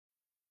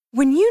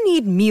When you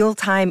need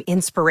mealtime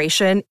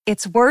inspiration,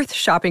 it's worth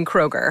shopping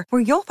Kroger,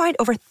 where you'll find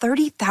over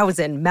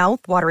 30,000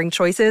 mouth-watering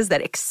choices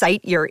that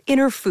excite your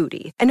inner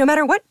foodie. And no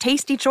matter what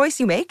tasty choice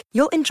you make,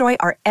 you'll enjoy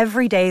our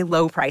everyday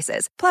low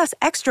prices, plus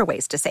extra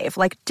ways to save,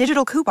 like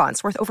digital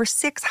coupons worth over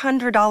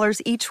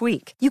 $600 each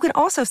week. You can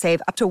also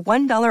save up to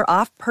 $1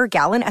 off per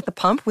gallon at the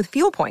pump with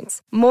fuel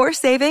points. More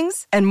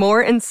savings and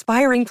more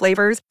inspiring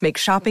flavors make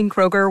shopping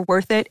Kroger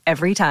worth it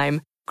every time.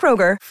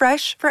 Kroger,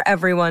 fresh for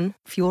everyone.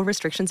 Fuel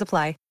restrictions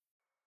apply.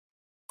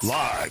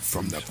 Live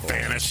from the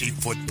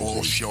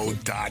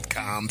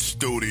FantasyFootballShow.com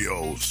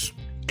studios,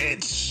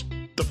 it's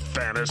the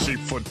Fantasy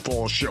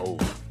Football Show.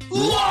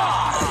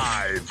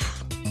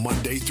 Live!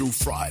 Monday through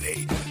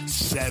Friday,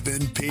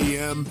 7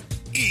 p.m.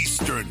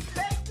 Eastern.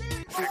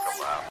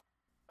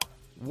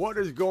 What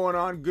is going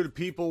on, good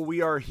people?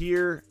 We are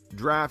here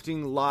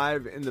drafting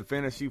live in the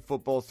Fantasy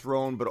Football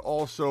Throne, but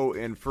also,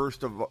 and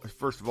first of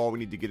all, we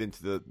need to get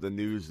into the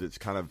news that's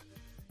kind of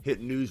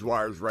hitting news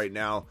wires right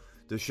now.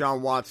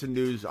 Deshaun Watson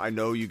news. I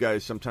know you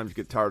guys sometimes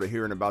get tired of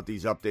hearing about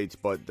these updates,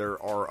 but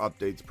there are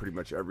updates pretty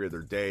much every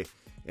other day.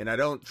 And I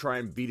don't try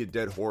and beat a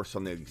dead horse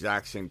on the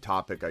exact same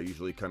topic. I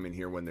usually come in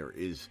here when there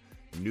is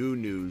new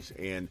news.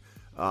 And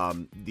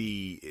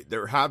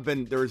there has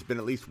been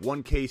at least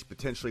one case,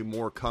 potentially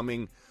more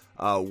coming,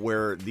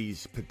 where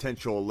these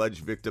potential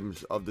alleged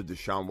victims of the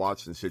Deshaun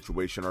Watson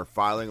situation are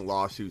filing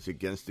lawsuits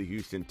against the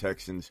Houston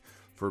Texans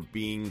for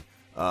being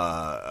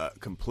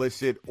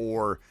complicit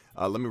or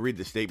let me read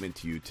the statement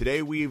to you.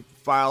 Today we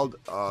filed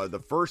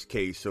the first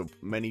case of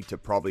many to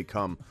probably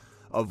come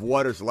of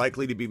what is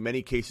likely to be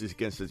many cases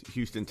against the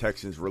Houston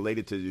Texans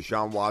related to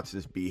Deshaun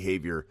Watson's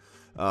behavior,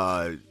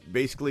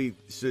 basically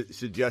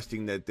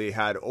suggesting that they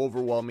had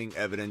overwhelming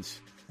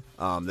evidence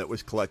that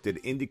was collected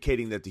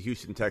indicating that the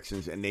Houston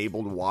Texans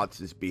enabled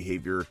Watson's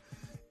behavior,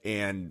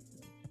 and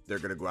they're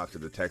going to go after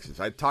the Texans.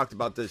 I talked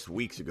about this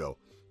weeks ago,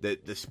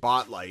 that the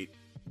spotlight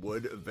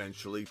would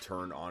eventually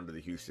turn on to the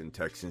Houston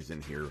Texans,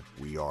 and here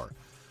we are.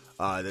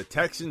 The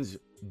Texans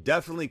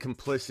definitely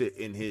complicit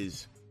in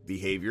his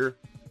behavior,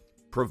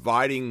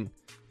 providing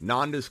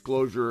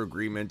non-disclosure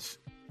agreements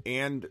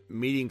and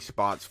meeting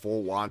spots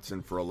for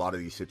Watson for a lot of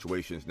these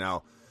situations.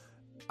 Now,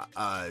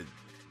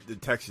 the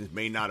Texans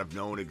may not have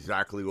known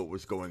exactly what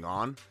was going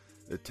on.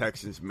 The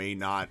Texans may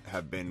not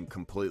have been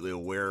completely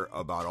aware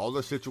about all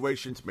the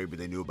situations. Maybe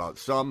they knew about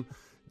some.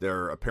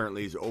 There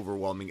apparently is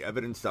overwhelming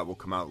evidence that will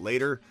come out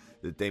later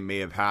that they may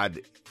have had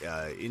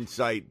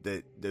insight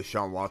that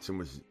Deshaun Watson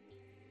was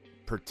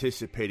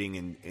participating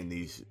in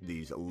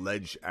these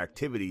alleged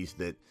activities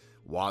that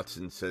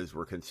Watson says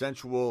were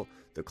consensual.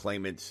 The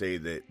claimants say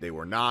that they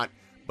were not,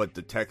 but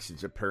the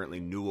Texans apparently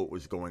knew what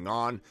was going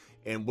on.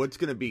 And what's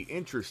going to be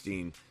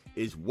interesting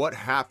is what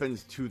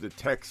happens to the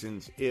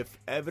Texans if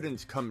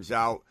evidence comes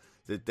out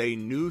that they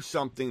knew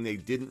something they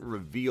didn't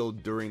reveal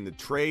during the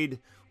trade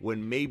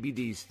when maybe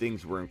these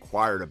things were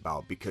inquired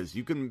about. Because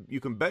you can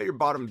bet your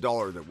bottom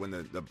dollar that when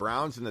the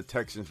Browns and the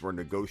Texans were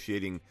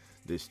negotiating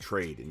this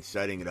trade and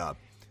setting it up,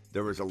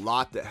 there was a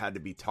lot that had to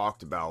be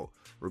talked about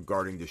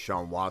regarding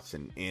Deshaun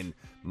Watson. And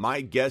my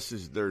guess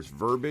is there's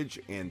verbiage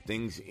and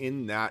things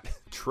in that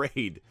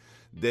trade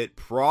that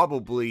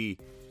probably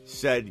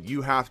said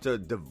you have to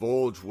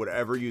divulge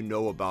whatever you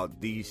know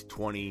about these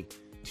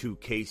 22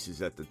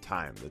 cases at the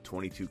time, the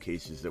 22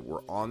 cases that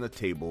were on the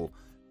table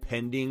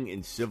pending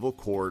in civil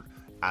court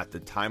at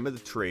the time of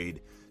the trade.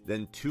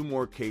 Then 2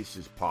 more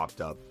cases popped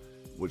up,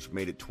 which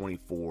made it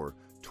 24,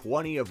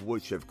 20 of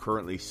which have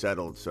currently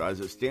settled. So as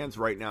it stands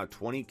right now,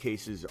 20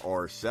 cases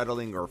are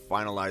settling or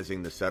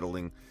finalizing the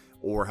settling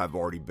or have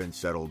already been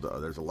settled.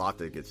 There's a lot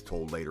that gets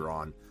told later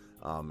on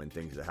and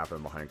things that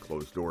happen behind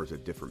closed doors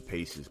at different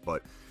paces.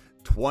 But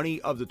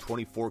 20 of the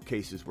 24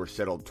 cases were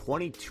settled.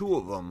 22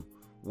 of them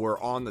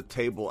were on the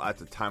table at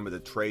the time of the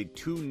trade.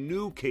 2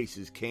 new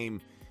cases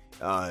came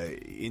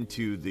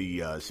into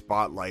the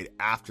spotlight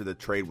after the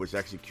trade was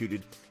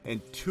executed, and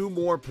 2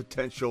 more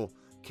potential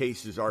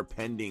cases are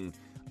pending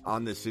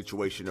on this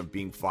situation of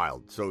being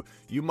filed. So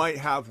you might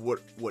have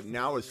what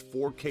now is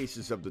 4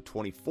 cases of the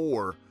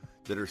 24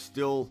 that are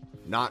still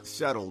not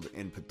settled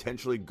and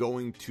potentially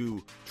going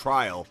to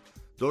trial.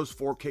 Those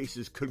 4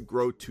 cases could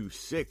grow to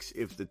 6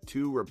 if the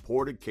 2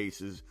 reported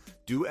cases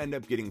do end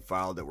up getting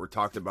filed that were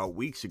talked about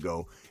weeks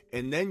ago.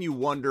 And then you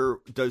wonder,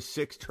 does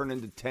 6 turn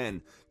into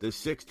 10? Does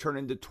 6 turn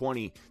into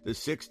 20? Does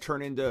 6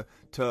 turn into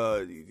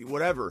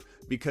whatever?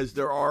 Because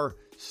there are,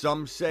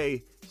 some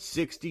say,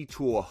 60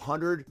 to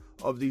 100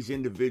 of these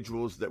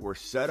individuals that were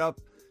set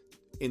up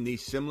in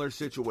these similar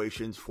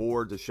situations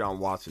for Deshaun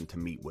Watson to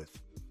meet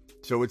with.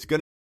 So it's going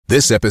to...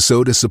 This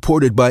episode is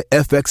supported by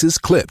FX's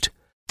Clipped,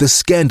 the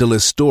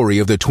scandalous story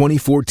of the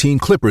 2014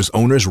 Clippers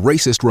owner's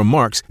racist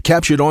remarks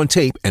captured on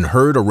tape and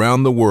heard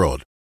around the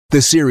world.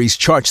 The series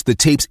charts the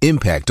tape's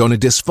impact on a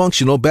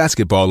dysfunctional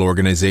basketball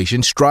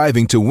organization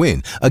striving to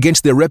win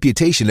against their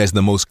reputation as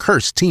the most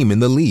cursed team in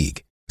the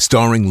league.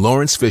 Starring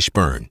Lawrence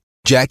Fishburne,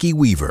 Jackie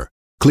Weaver,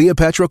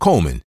 Cleopatra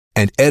Coleman,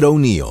 and Ed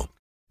O'Neill.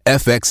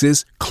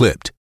 FX's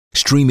Clipped,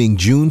 streaming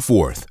June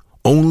 4th,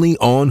 only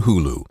on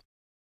Hulu.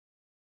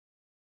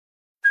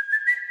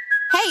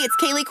 it's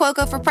Kaylee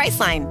Cuoco for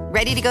Priceline.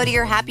 Ready to go to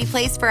your happy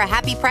place for a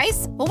happy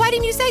price? Well, why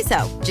didn't you say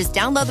so? Just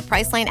download the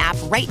Priceline app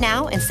right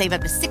now and save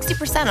up to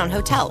 60% on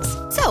hotels.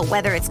 So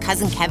whether it's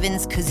Cousin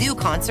Kevin's Kazoo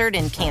Concert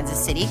in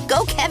Kansas City,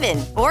 go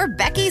Kevin, or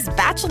Becky's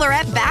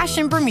Bachelorette Bash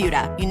in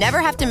Bermuda, you never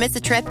have to miss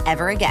a trip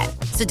ever again.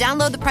 So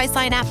download the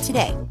Priceline app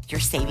today. Your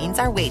savings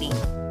are waiting.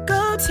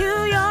 Go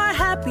to your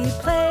happy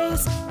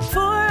place for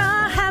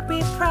a happy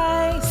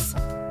price.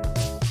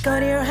 Go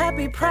to your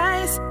happy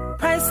price,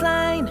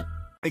 Priceline.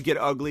 It get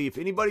ugly. If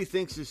anybody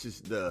thinks this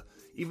is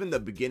even the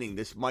beginning,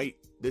 this might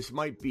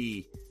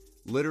be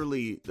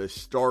literally the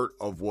start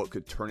of what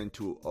could turn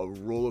into a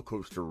roller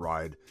coaster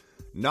ride.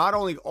 Not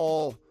only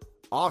all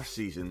off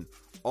season,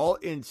 all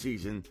in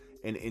season,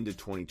 and into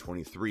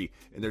 2023.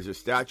 And there's a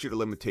statute of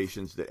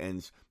limitations that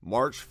ends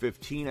March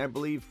 15, I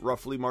believe,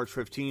 roughly March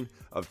 15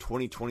 of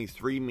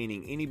 2023,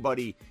 meaning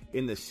anybody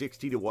in the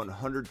 60 to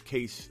 100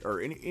 case,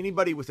 or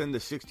anybody within the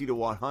 60 to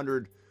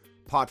 100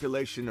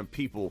 population of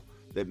people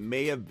that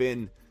may have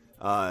been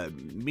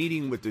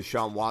meeting with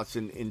Deshaun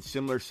Watson in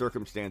similar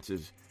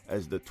circumstances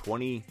as the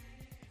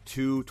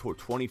 22 to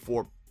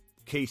 24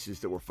 cases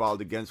that were filed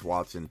against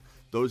Watson,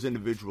 those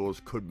individuals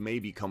could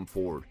maybe come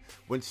forward.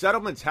 When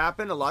settlements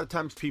happen, a lot of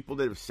times people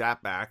that have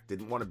sat back,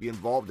 didn't want to be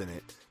involved in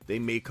it, they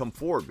may come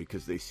forward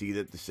because they see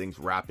that this thing's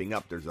wrapping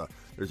up. There's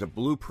a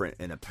blueprint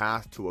and a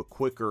path to a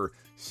quicker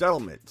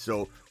settlement.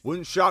 So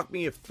wouldn't shock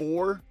me if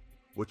 4,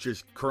 which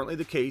is currently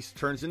the case,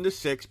 turns into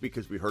 6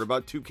 because we heard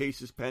about 2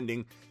 cases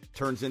pending,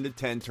 turns into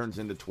 10, turns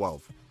into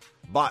 12.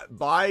 But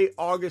by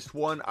August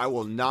 1, I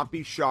will not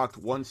be shocked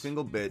one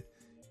single bit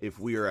if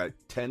we are at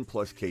 10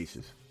 plus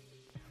cases.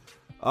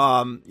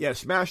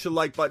 Smash the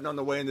like button on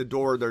the way in the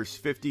door. There's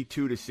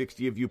 52 to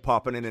 60 of you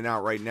popping in and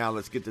out right now.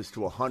 Let's get this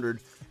to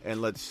 100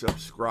 and let's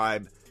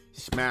subscribe.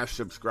 Smash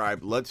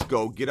subscribe. Let's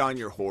go. Get on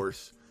your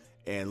horse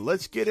and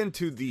let's get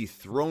into the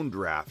throne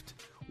draft,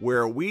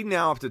 where we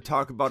now have to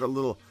talk about a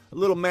little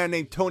man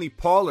named Tony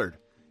Pollard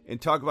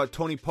and talk about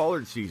Tony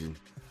Pollard's season.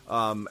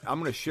 I'm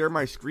going to share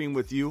my screen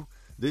with you.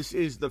 This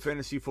is the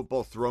Fantasy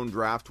Football Throne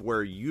Draft,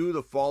 where you,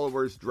 the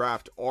followers,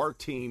 draft our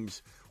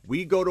teams.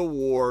 We go to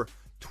war.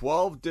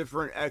 12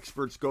 different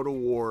experts go to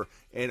war,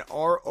 and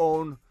our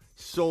own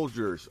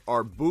soldiers,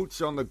 our boots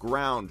on the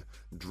ground,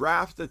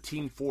 draft the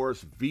team for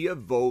us via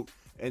vote,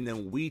 and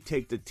then we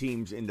take the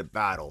teams into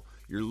battle.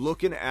 You're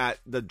looking at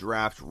the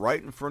draft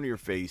right in front of your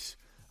face.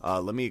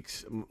 Let me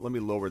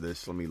lower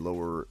this. Let me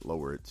lower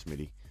it,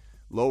 Smitty.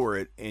 Lower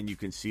it, and you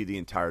can see the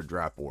entire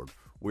draft board.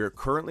 We're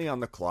currently on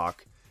the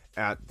clock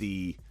at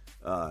the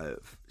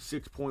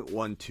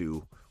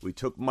 6.12. We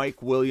took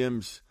Mike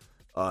Williams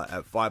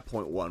at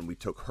 5.1. We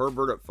took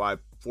Herbert at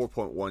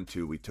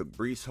 4.12. We took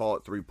Breece Hall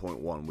at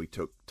 3.1. We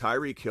took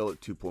Tyreek Hill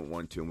at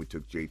 2.12, and we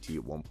took JT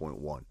at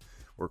 1.1.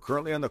 We're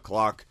currently on the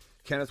clock.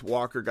 Kenneth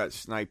Walker got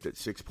sniped at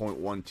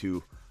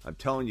 6.12. I'm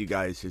telling you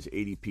guys, his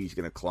ADP is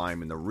going to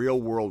climb. In the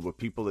real world, with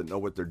people that know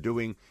what they're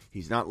doing,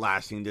 he's not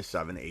lasting to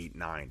 7, 8,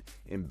 9.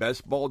 In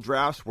best ball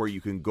drafts, where you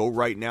can go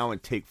right now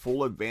and take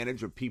full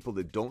advantage of people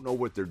that don't know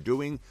what they're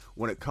doing,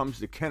 when it comes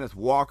to Kenneth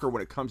Walker,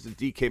 when it comes to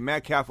DK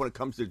Metcalf, when it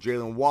comes to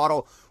Jalen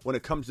Waddle, when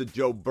it comes to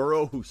Joe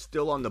Burrow, who's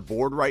still on the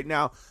board right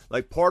now,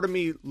 like, part of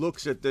me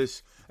looks at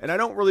this, and I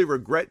don't really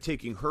regret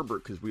taking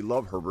Herbert because we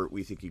love Herbert.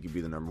 We think he could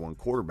be the number 1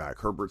 quarterback.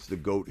 Herbert's the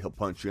GOAT. He'll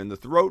punch you in the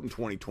throat in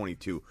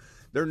 2022.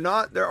 There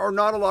are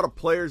not a lot of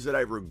players that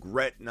I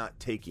regret not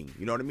taking.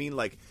 You know what I mean?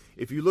 Like,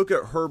 if you look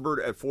at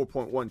Herbert at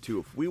 4.12,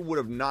 if we would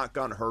have not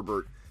gone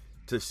Herbert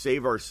to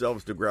save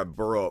ourselves to grab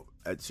Burrow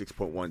at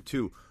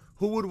 6.12,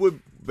 who would we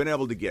have been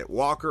able to get?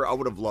 Walker, I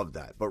would have loved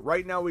that. But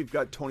right now we've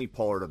got Tony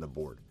Pollard on the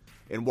board.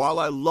 And while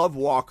I love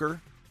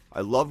Walker,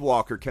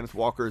 Kenneth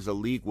Walker is a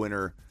league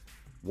winner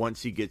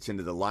once he gets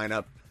into the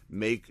lineup.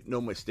 Make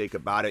no mistake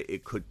about it,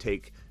 it could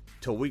take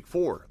till week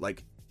 4.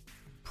 Like,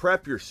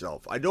 prep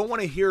yourself. I don't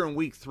want to hear in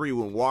week 3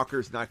 when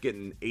Walker's not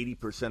getting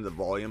 80% of the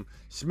volume,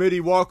 Smitty,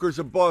 Walker's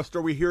a bust.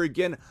 Are we here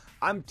again?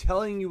 I'm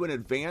telling you in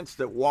advance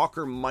that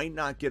Walker might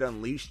not get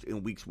unleashed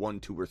in weeks 1,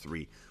 2, or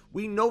 3.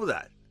 We know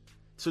that.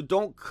 So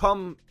don't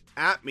come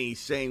at me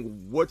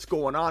saying what's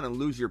going on and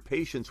lose your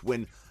patience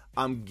when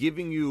I'm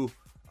giving you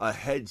a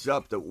heads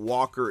up that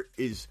Walker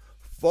is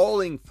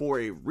falling for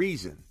a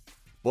reason.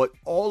 But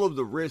all of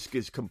the risk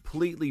is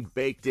completely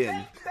baked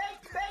in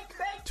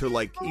to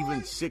like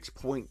even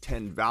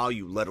 6.10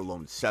 value, let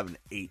alone 7,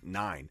 8,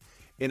 9.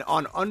 And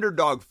on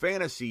Underdog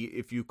Fantasy,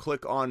 if you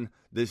click on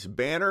this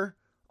banner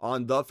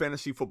on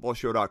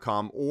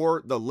thefantasyfootballshow.com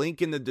or the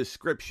link in the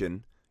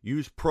description,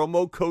 use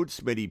promo code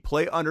Smitty,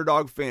 play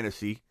Underdog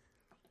Fantasy,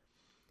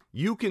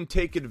 you can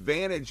take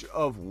advantage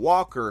of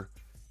Walker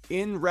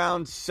in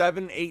round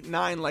 7, 8,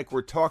 9 like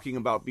we're talking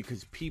about,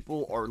 because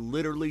people are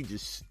literally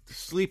just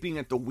sleeping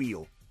at the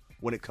wheel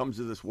when it comes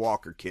to this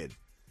Walker kid.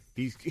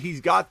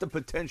 He's got the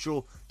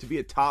potential to be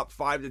a top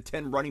 5 to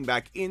 10 running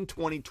back in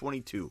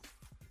 2022.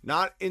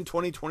 Not in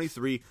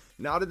 2023,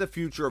 not in the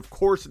future, of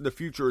course in the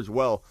future as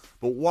well,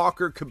 but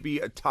Walker could be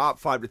a top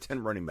 5 to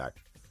 10 running back.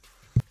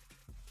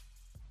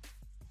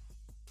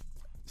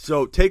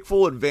 So take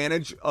full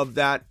advantage of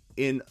that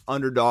in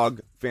Underdog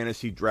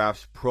Fantasy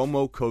Drafts,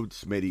 promo code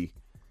Smitty.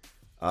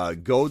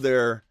 Go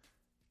there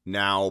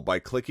now by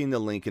clicking the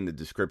link in the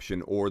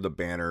description or the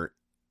banner,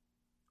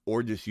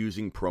 or just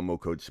using promo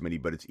code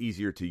Smitty, but it's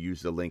easier to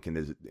use the link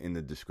in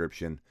the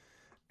description,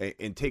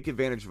 and take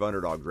advantage of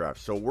Underdog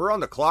Drafts. So we're on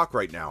the clock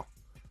right now.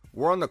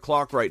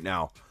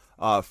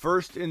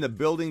 First in the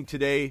building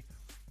today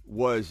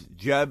was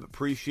Jeb.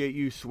 Appreciate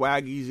you.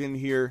 Swaggy's in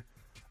here.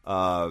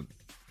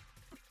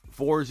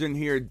 Four's in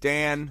here.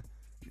 Dan,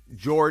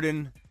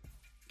 Jordan,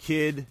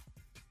 Kid,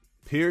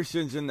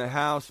 Pearson's in the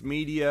house.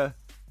 Media,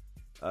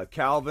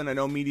 Calvin. I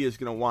know Media is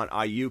going to want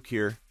Ayuk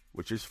here,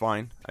 which is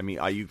fine. I mean,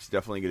 Ayuk's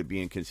definitely going to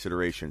be in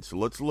consideration. So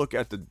let's look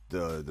at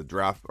the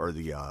draft, or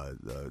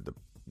the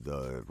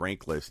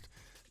rank list.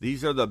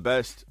 These are the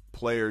best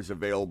players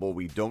available.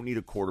 We don't need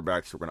a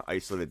quarterback, so we're going to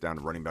isolate it down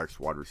to running backs,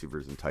 wide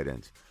receivers, and tight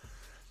ends.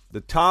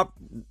 The top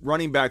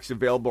running backs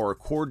available are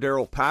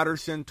Cordero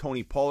Patterson,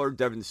 Tony Pollard,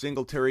 Devin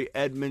Singletary,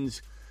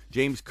 Edmonds,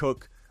 James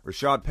Cook,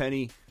 Rashad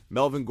Penny,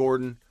 Melvin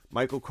Gordon,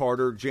 Michael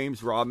Carter,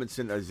 James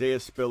Robinson, Isaiah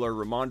Spiller,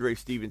 Ramondre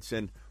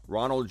Stevenson,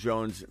 Ronald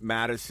Jones,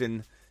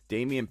 Madison,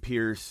 Damian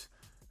Pierce,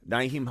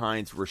 Nyheim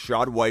Hines,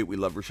 Rashad White. We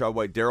love Rashad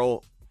White.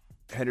 Darrell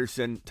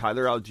Henderson,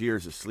 Tyler Algier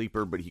is a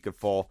sleeper, but he could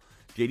fall.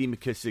 J.D.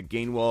 McKissick,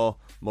 Gainwell,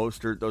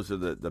 Mostert. Those are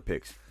the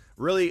picks.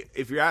 Really,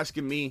 if you're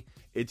asking me,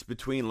 it's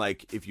between,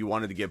 like, if you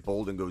wanted to get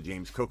bold and go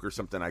James Cook or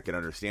something, I can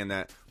understand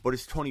that. But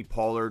it's Tony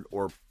Pollard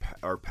or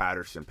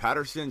Patterson.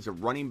 Patterson's a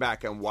running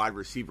back and wide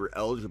receiver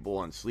eligible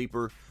on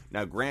Sleeper.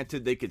 Now,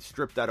 granted, they could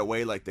strip that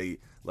away like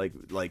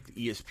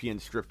ESPN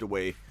stripped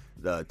away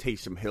the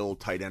Taysom Hill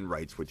tight end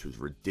rights, which was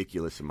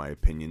ridiculous in my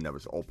opinion. That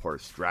was all part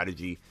of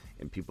strategy,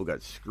 and people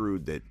got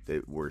screwed that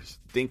were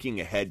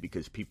thinking ahead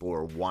because people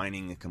were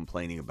whining and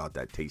complaining about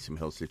that Taysom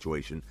Hill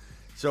situation.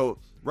 So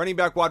running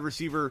back, wide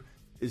receiver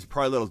is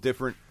probably a little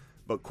different,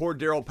 but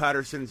Cordero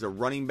Patterson is a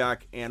running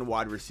back and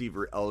wide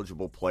receiver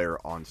eligible player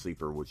on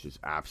Sleeper, which is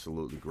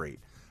absolutely great.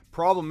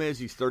 Problem is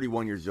he's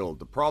 31 years old.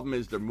 The problem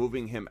is they're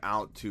moving him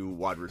out to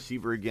wide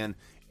receiver again,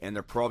 and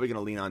they're probably going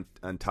to lean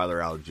on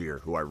Tyler Algier,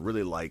 who I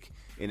really like.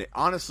 And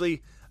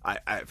honestly,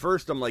 at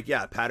first I'm like,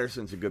 yeah,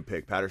 Patterson's a good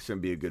pick. Patterson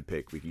would be a good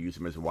pick. We could use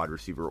him as a wide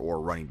receiver or a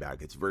running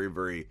back. It's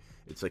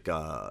it's like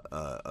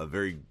a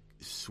very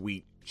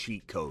sweet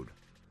cheat code.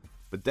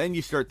 But then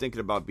you start thinking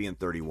about being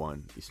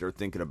 31. You start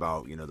thinking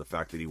about, the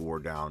fact that he wore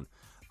down.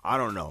 I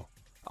don't know.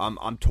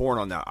 I'm torn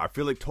on that. I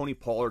feel like Tony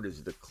Pollard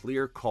is the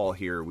clear call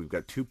here. We've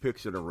got 2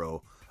 picks in a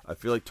row. I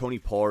feel like Tony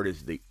Pollard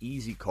is the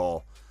easy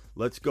call.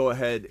 Let's go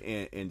ahead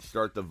and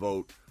start the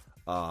vote.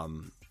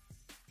 I'm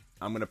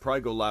going to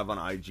probably go live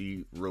on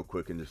IG real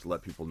quick and just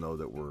let people know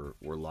that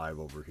we're live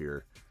over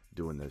here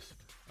doing this.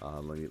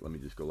 Let me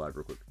just go live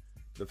real quick.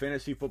 The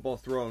Fantasy Football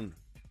Throne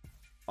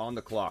on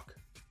the clock.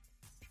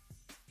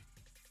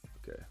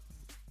 Okay,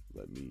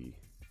 let me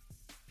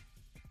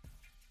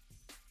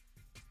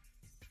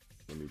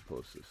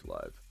post this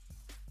live.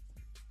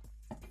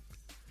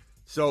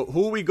 So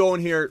who are we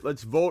going here?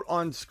 Let's vote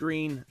on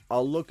screen.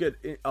 I'll look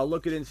at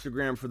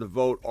Instagram for the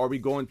vote. Are we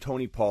going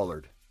Tony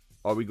Pollard?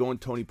 Pollard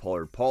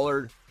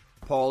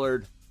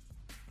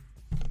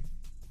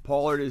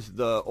is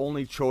the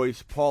only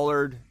choice.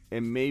 Pollard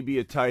and maybe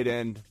a tight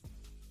end.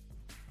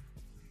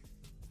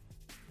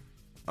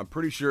 I'm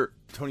pretty sure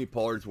Tony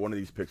Pollard's one of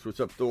these picks. What's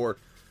up, Thor?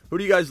 Who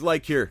do you guys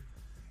like here?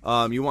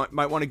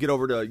 Might want to get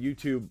over to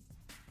YouTube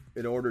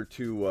in order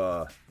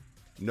to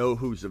know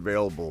who's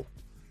available,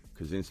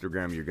 because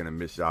Instagram, you're going to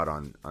miss out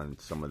on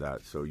some of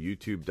that. So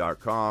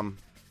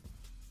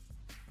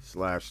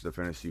youtube.com/The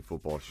Fantasy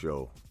Football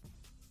Show.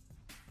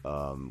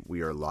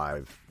 We are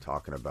live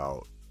talking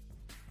about.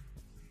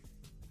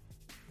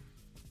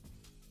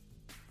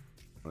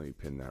 Let me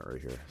pin that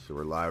right here. So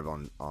we're live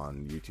on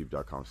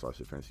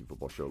youtube.com/The Fantasy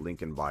Football Show.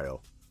 Link in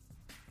bio.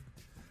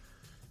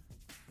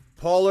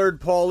 Pollard,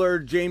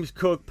 James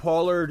Cook,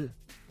 Pollard,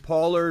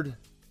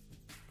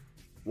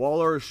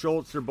 Waller,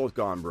 Schultz, they're both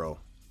gone, bro.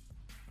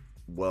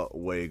 Well,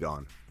 way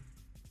gone.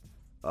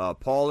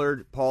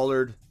 Pollard,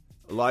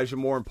 Elijah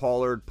Moore and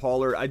Pollard.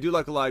 I do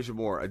like Elijah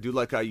Moore. I do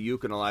like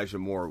Ayuk and Elijah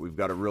Moore. We've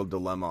got a real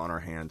dilemma on our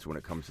hands when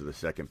it comes to the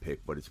second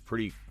pick, but it's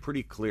pretty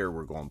clear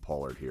we're going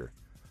Pollard here.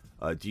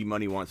 G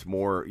Money wants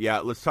more.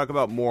 Yeah, let's talk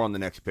about more on the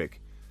next pick.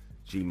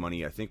 G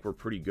Money, I think we're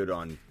pretty good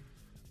on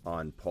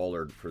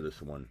Pollard for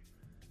this one.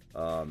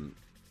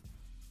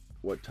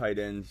 What tight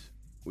ends?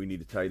 We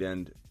need a tight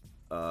end.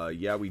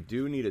 Yeah, we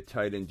do need a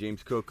tight end.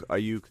 James Cook,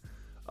 Ayuk.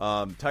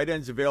 Tight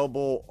ends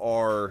available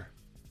are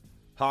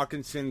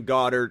Hawkinson,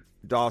 Goddard,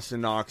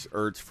 Dawson Knox,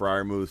 Ertz,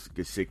 Freiermuth,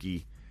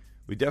 Gesicki.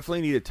 We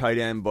definitely need a tight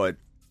end, but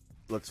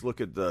let's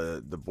look at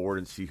the board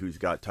and see who's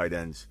got tight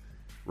ends.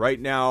 Right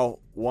now,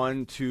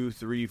 1, 2,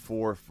 3,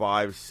 4,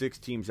 5, 6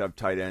 teams have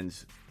tight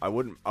ends. I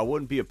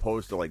wouldn't be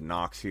opposed to like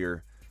Knox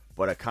here,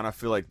 but I kind of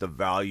feel like the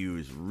value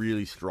is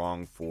really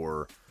strong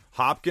for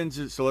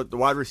Hopkins. So the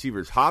wide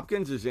receivers,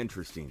 Hopkins is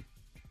interesting.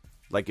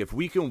 Like if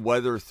we can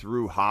weather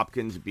through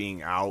Hopkins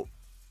being out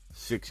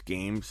 6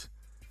 games,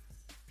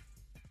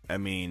 I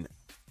mean,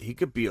 he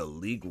could be a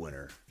league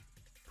winner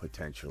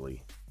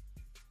potentially.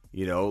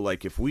 You know,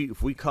 like if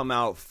we come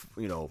out,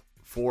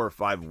 4 or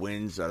 5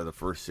 wins out of the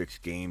first 6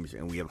 games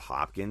and we have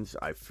Hopkins,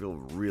 I feel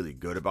really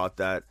good about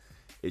that.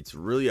 It's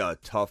really a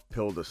tough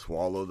pill to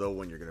swallow, though,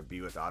 when you're going to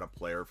be without a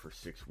player for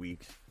 6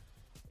 weeks.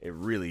 It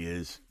really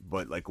is.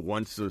 But, like,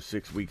 once those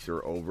 6 weeks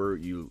are over,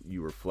 you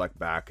reflect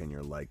back and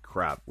you're like,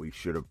 crap, we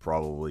should have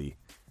probably,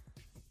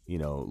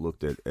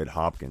 looked at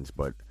Hopkins.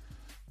 But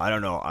I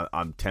don't know.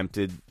 I'm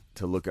tempted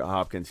to look at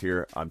Hopkins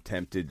here. I'm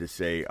tempted to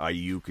say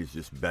Ayuk is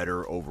just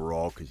better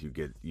overall because you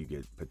get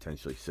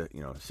potentially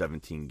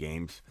 17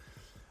 games.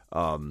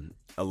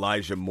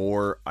 Elijah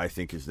Moore, I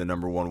think, is the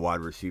number 1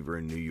 wide receiver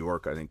in New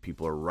York. I think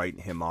people are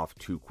writing him off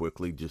too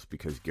quickly just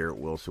because Garrett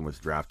Wilson was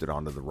drafted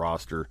onto the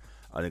roster.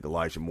 I think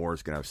Elijah Moore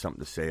is going to have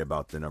something to say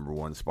about the number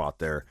 1 spot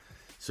there.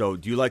 So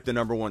do you like the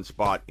number 1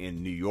 spot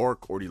in New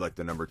York, or do you like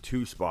the number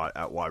 2 spot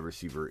at wide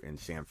receiver in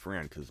San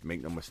Fran? Because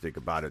make no mistake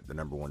about it, the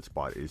number 1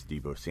 spot is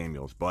Deebo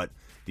Samuels. But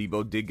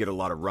Deebo did get a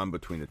lot of run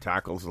between the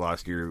tackles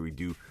last year.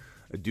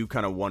 I do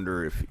kind of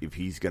wonder if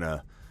he's going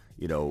to,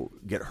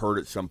 get hurt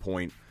at some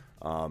point.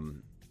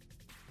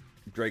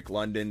 Drake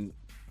London,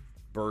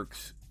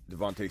 Burks,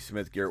 Devontae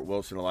Smith, Garrett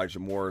Wilson, Elijah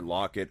Moore,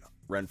 Lockett,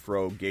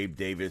 Renfro, Gabe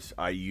Davis,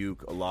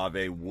 Ayuk,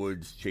 Olave,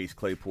 Woods, Chase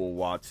Claypool,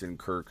 Watson,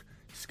 Kirk,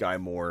 Sky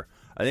Moore.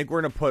 I think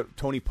we're going to put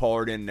Tony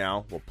Pollard in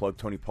now. We'll plug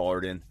Tony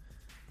Pollard in.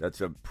 That's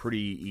a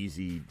pretty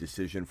easy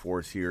decision for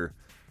us here.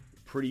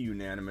 Pretty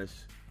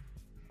unanimous.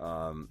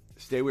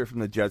 Stay away from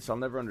the Jets. I'll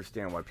never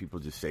understand why people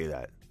just say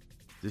that.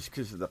 Just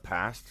because of the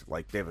past,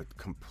 like they have a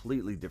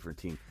completely different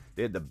team.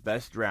 They had the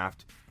best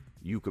draft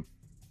you could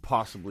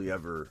possibly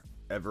ever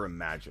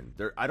imagine.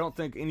 I don't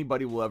think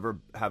anybody will ever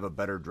have a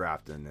better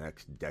draft in the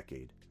next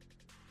decade.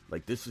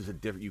 Like, this is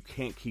you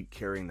can't keep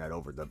carrying that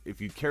over.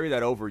 If you carry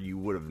that over, you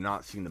would have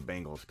not seen the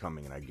Bengals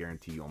coming, and I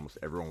guarantee you almost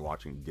everyone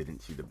watching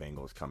didn't see the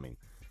Bengals coming.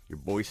 Your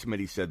boy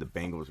Smitty said the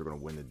Bengals are going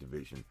to win the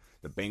division.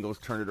 The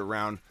Bengals turn it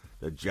around.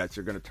 The Jets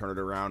are going to turn it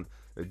around.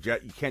 You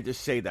can't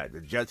just say that.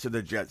 The Jets are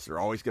the Jets. They're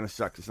always going to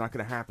suck. It's not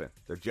going to happen.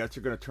 The Jets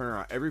are going to turn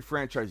around. Every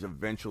franchise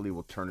eventually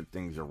will turn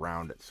things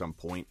around at some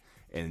point.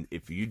 And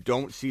if you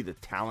don't see the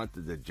talent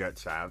that the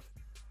Jets have,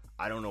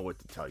 I don't know what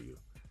to tell you.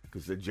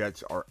 Because the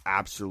Jets are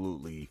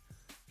absolutely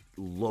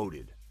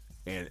loaded.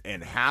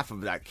 And half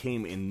of that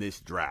came in this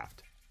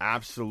draft.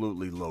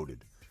 Absolutely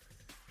loaded.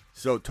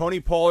 So Tony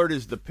Pollard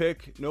is the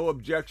pick. No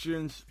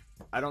objections.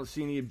 I don't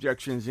see any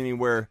objections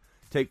anywhere.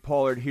 Take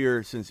Pollard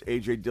here since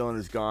A.J. Dillon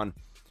is gone.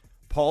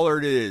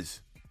 Pollard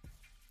is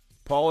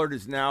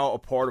now a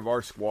part of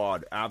our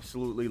squad.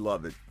 Absolutely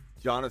love it.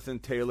 Jonathan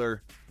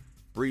Taylor,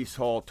 Breece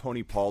Hall,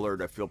 Tony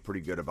Pollard. I feel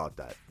pretty good about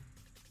that.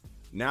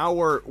 Now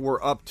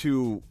we're up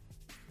to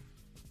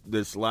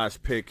this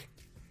last pick.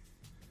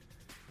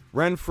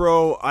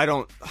 Renfro, I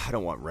don't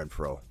want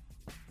Renfro.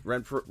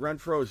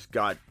 Renfro's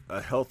got a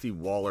healthy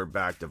Waller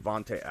back.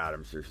 Devontae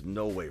Adams. There's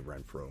no way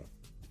Renfro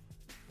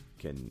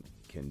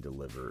can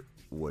deliver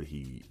what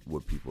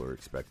people are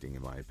expecting,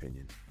 in my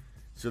opinion.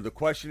 So the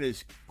question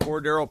is,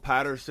 Cordero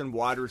Patterson,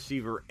 wide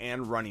receiver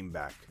and running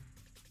back.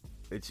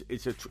 It's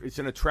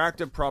an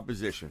attractive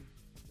proposition.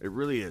 It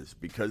really is,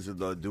 because of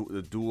the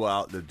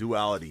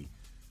duality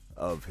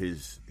of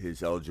his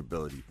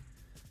eligibility.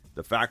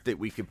 The fact that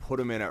we could put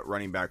him in at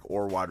running back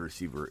or wide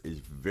receiver is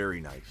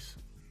very nice.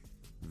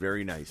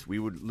 Very nice. We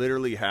would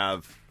literally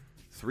have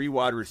 3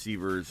 wide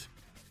receivers,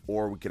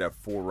 or we could have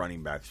 4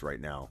 running backs right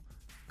now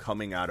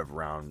coming out of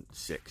round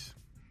 6.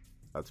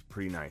 That's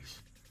pretty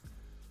nice.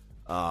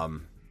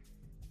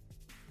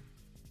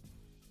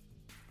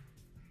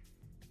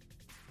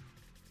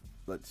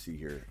 Let's see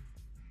here.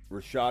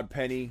 Rashad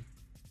Penny,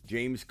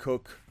 James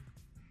Cook,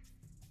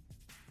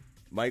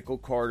 Michael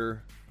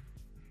Carter,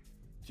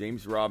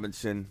 James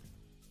Robinson.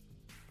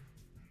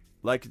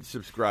 Like and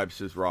subscribe,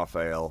 says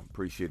Raphael.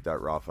 Appreciate that,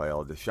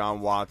 Raphael. Deshaun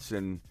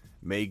Watson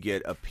may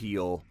get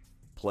appeal,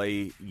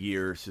 play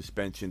year,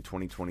 suspension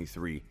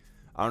 2023.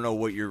 I don't know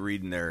what you're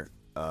reading there,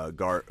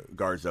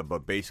 Garza,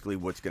 but basically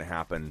what's going to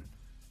happen,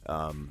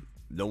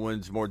 no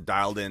one's more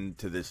dialed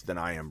into this than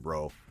I am,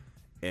 bro.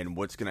 And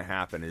what's going to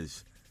happen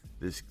is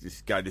this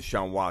guy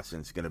Deshaun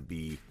Watson is going to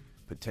be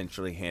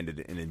potentially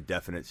handed an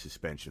indefinite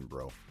suspension,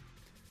 bro.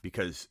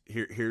 Because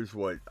here's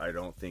what I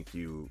don't think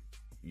you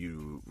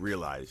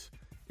realize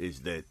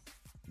is that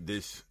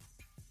this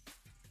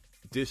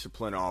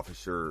discipline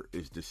officer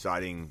is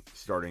deciding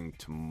starting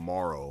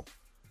tomorrow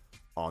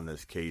on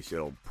this case.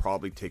 It'll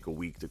probably take a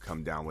week to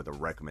come down with a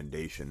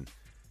recommendation.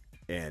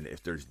 And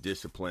if there's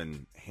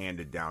discipline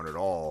handed down at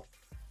all,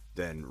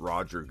 then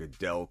Roger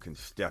Goodell can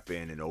step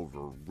in and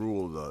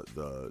overrule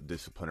the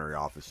disciplinary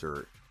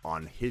officer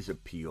on his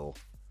appeal.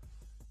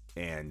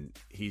 And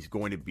he's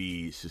going to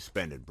be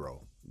suspended,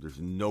 bro. There's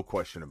no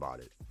question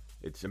about it.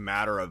 It's a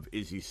matter of,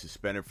 is he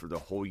suspended for the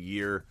whole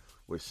year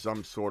with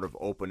some sort of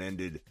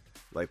open-ended,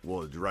 like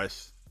we'll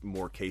address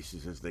more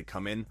cases as they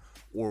come in,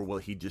 or will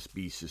he just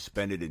be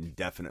suspended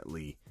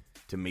indefinitely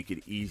to make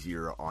it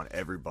easier on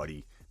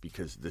everybody,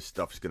 because this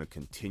stuff's going to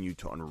continue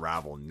to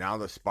unravel. Now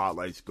the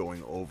spotlight's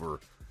going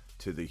over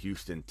to the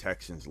Houston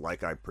Texans,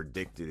 like I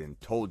predicted and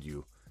told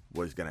you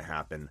was going to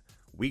happen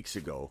weeks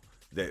ago,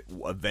 that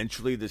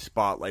eventually the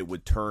spotlight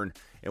would turn.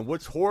 And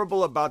what's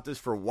horrible about this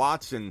for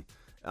Watson,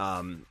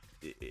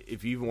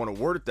 if you even want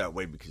to word it that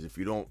way, because if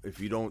you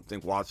don't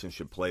think Watson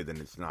should play, then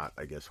it's not,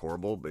 I guess,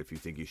 horrible. But if you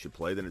think he should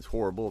play, then it's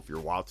horrible. If you're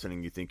Watson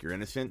and you think you're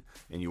innocent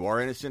and you are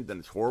innocent, then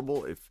it's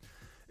horrible.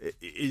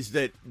 Is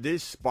that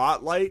this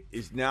spotlight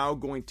is now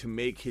going to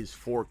make his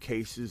 4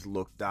 cases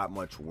look that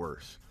much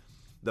worse.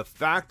 The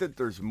fact that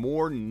there's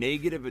more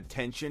negative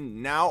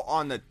attention now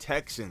on the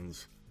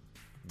Texans,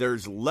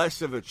 there's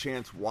less of a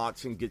chance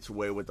Watson gets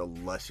away with a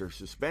lesser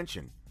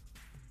suspension.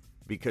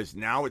 Because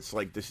now it's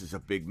like this is a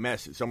big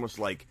mess. It's almost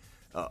like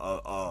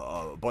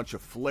a bunch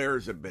of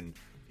flares have been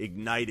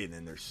ignited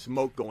and there's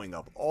smoke going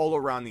up all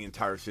around the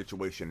entire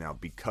situation now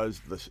because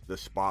the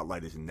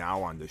spotlight is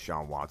now on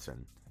Deshaun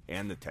Watson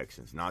and the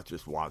Texans, not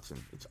just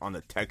Watson. It's on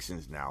the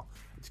Texans now.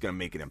 It's going to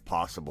make it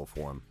impossible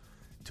for him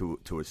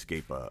to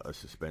escape a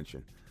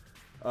suspension.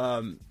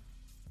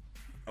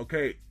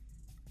 Okay,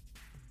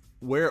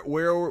 where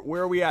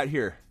are we at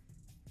here?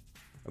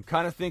 I'm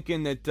kind of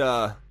thinking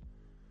that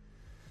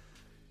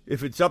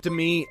if it's up to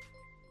me,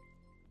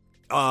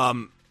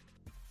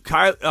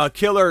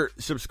 Killer,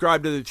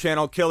 subscribe to the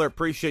channel. Killer,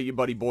 appreciate you,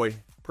 buddy boy.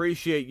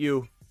 Appreciate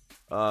you.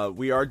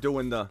 We are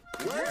doing the.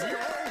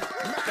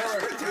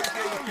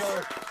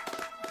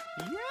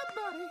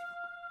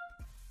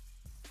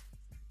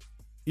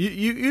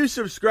 You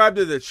subscribe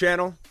to the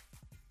channel,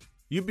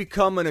 you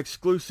become an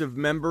exclusive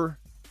member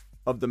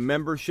of the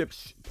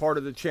memberships part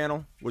of the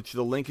channel, which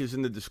the link is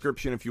in the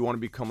description if you want to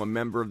become a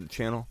member of the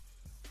channel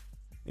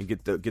and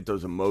get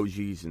those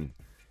emojis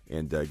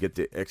and get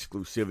the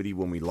exclusivity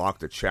when we lock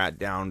the chat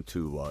down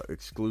to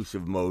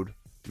exclusive mode,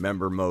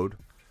 member mode.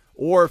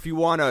 Or if you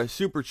want a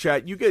super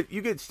chat, you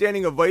get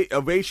standing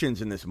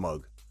ovations in this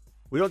mug.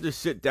 We don't just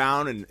sit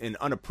down and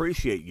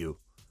unappreciate you.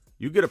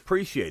 You get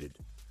appreciated.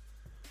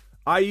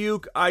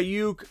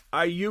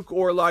 Ayuk,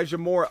 or Elijah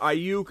Moore.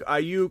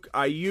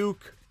 Ayuk.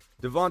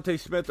 Devontae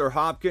Smith or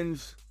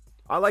Hopkins.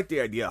 I like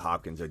the idea of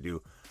Hopkins, I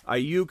do.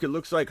 Ayuk, it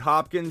looks like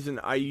Hopkins and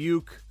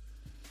Ayuk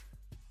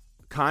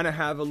kind of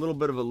have a little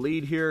bit of a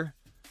lead here.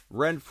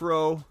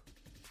 Renfro.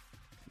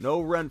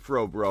 No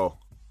Renfro, bro.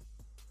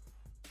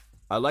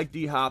 I like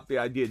D-Hop, the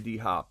idea of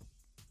D-Hop.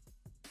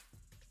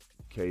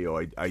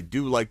 KO, I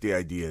do like the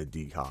idea of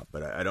D-Hop,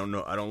 but I don't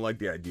know. I don't like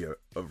the idea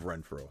of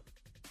Renfro.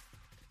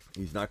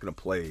 He's not going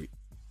to play,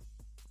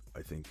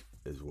 I think,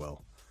 as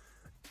well.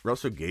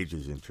 Russell Gage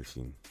is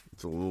interesting.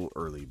 It's a little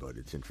early, but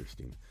it's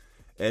interesting.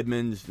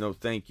 Edmonds, no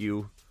thank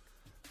you.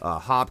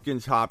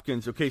 Hopkins.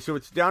 Okay, so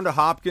it's down to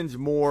Hopkins,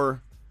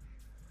 Moore.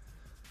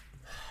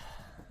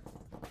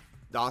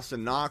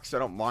 Dawson Knox, I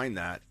don't mind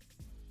that.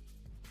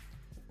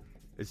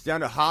 It's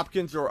down to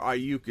Hopkins or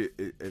Ayuk.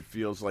 It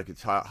feels like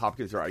it's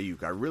Hopkins or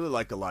Ayuk. I really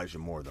like Elijah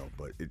Moore, though,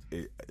 but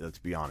let's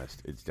be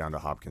honest. It's down to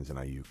Hopkins and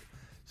Ayuk.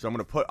 So I'm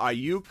going to put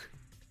Ayuk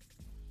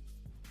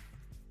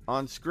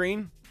on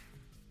screen,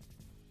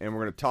 and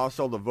we're going to toss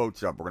all the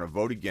votes up. We're going to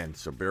vote again,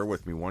 so bear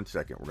with me 1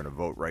 second. We're going to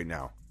vote right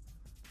now.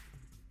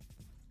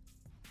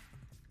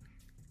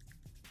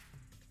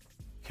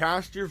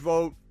 Cast your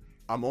vote.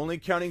 I'm only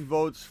counting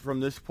votes from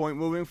this point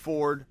moving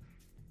forward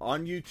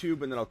on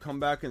YouTube, and then I'll come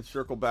back and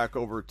circle back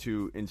over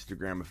to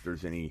Instagram if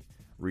there's any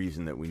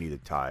reason that we need a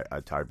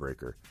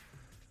tiebreaker.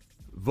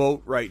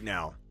 Vote right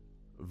now.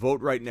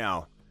 Vote right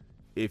now.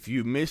 If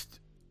you missed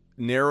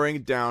narrowing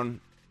it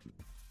down,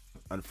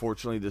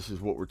 unfortunately, this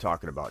is what we're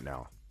talking about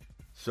now.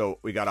 So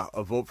we got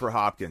a vote for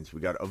Hopkins.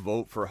 We got a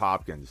vote for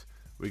Hopkins.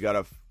 We got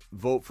a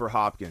vote for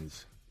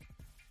Hopkins.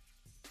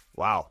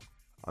 Wow.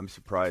 I'm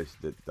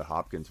surprised that the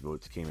Hopkins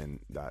votes came in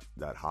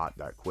that hot,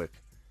 that quick.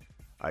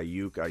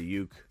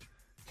 Ayuk.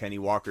 Kenny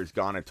Walker's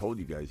gone. I told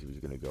you guys he was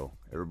going to go.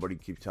 Everybody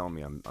keeps telling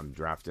me I'm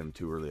drafting him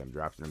too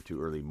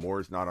early.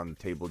 Moore's not on the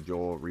table,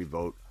 Joel.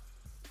 Revote.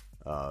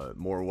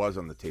 Moore was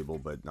on the table,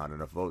 but not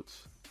enough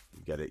votes.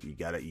 You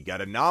got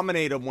to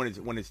nominate him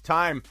when it's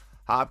time.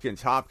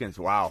 Hopkins.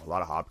 Wow, a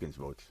lot of Hopkins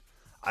votes.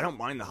 I don't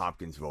mind the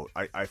Hopkins vote.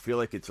 I feel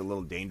like it's a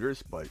little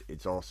dangerous, but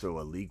it's also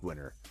a league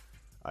winner.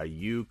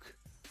 Ayuk,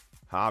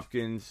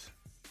 Hopkins.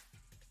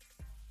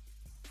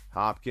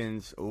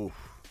 Oof.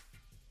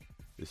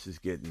 This is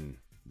getting.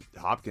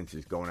 Hopkins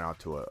is going out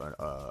to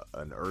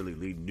an early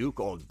lead. Nuke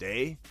all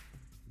day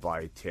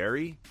by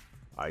Terry.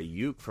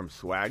 Ayuk from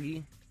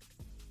Swaggy.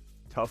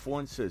 Tough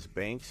one, says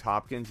Banks.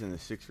 Hopkins in the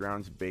 6th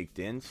rounds baked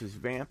in, says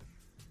Vamp.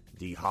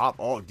 D-Hop.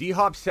 Oh,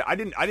 D-Hop. I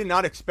did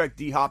not expect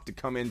D-Hop to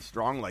come in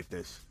strong like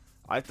this.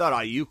 I thought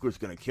Ayuk was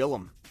going to kill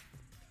him.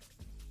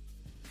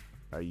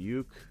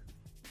 Ayuk.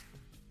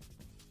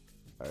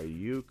 Oh,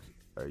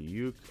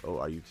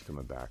 Ayuk's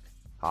coming back.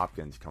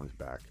 Hopkins comes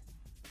back.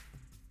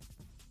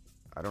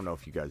 I don't know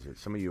if you guys are.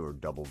 Some of you are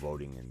double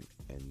voting,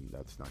 and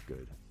that's not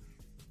good.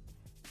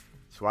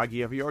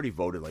 Swaggy, have you already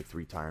voted like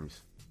 3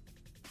 times?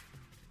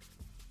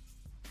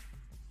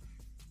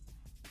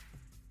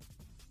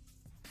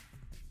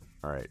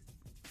 All right.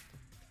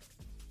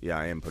 Yeah,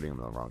 I am putting them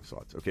in the wrong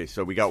slots. Okay,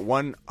 so we got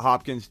 1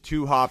 Hopkins,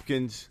 2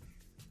 Hopkins,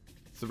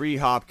 3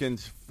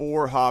 Hopkins,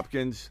 4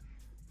 Hopkins,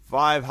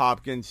 5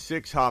 Hopkins,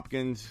 6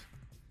 Hopkins,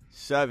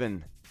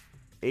 7,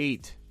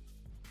 8,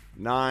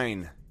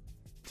 9,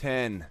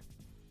 10.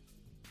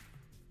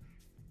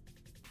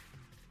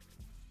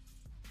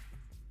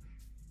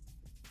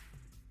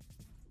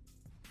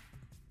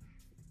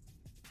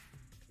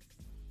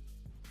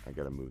 I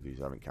gotta move these.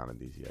 I haven't counted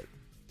these yet.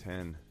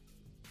 10,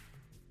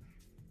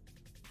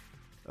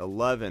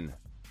 11,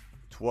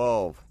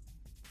 12,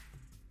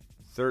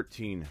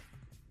 13,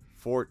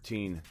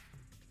 14,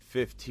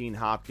 15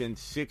 Hopkins,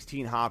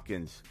 16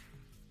 Hopkins.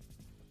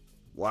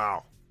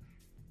 Wow.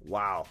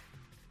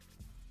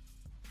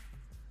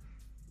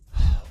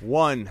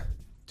 1,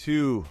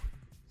 2,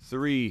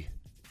 3,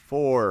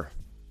 4,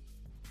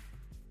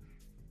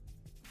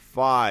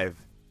 5,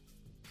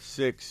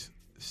 6,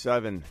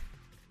 7,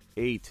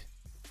 8,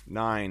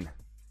 9,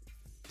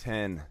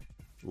 10,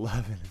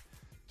 11,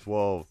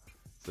 12,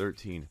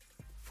 13,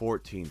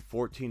 14,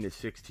 14 to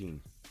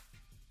 16,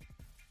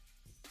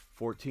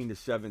 14 to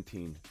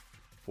 17,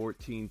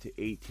 14 to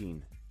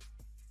 18,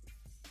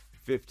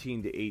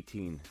 15 to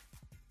 18,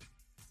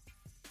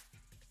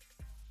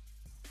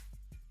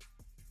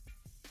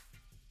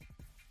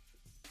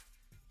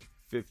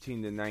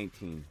 15 to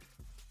 19.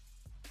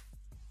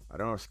 I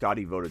don't know if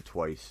Scotty voted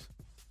twice.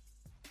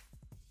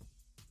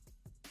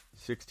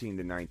 16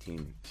 to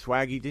 19.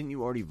 Swaggy, didn't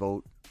you already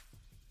vote?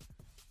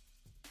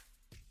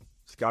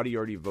 Scotty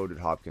already voted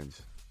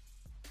Hopkins.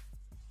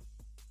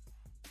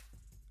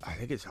 I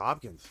think it's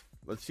Hopkins.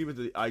 Let's see what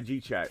the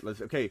IG chat.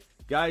 Okay,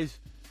 guys.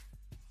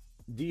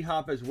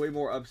 D-Hop has way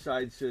more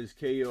upside, says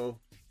KO.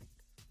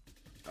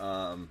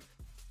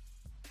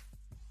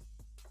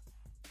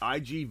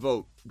 IG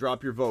vote.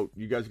 Drop your vote.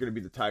 You guys are going to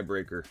be the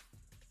tiebreaker.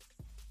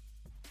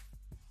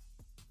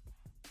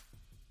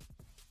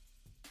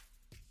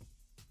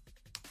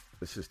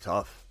 This is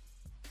tough.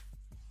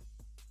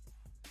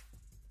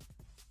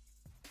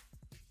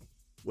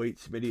 Wait,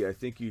 Smitty, I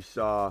think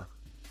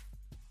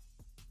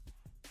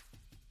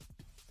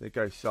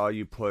I saw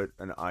you put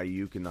an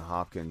Ayuk in the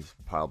Hopkins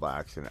pile by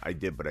accident. I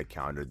did, but I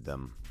counted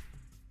them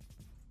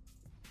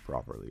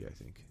properly, I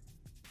think.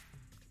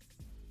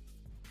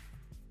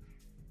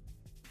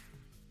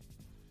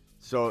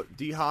 So,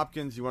 D.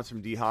 Hopkins, you want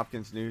some D.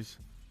 Hopkins news?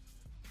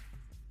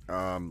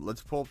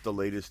 Let's pull up the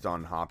latest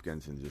on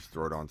Hopkins and just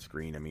throw it on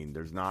screen. I mean,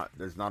 there's not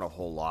a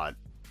whole lot.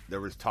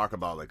 There was talk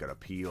about like an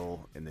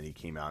appeal, and then he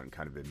came out and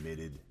kind of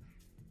admitted,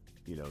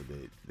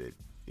 that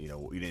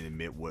he didn't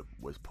admit what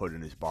was put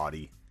in his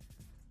body.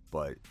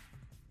 But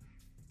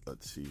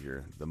let's see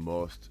here.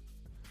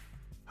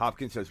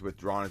 Hopkins has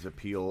withdrawn his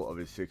appeal of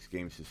his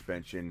 6-game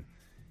suspension.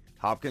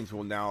 Hopkins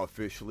will now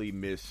officially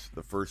miss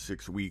the first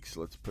 6 weeks.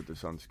 Let's put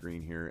this on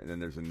screen here. And then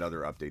there's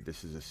another update.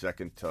 This is the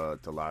second to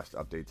last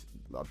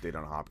update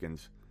on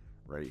Hopkins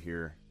right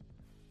here.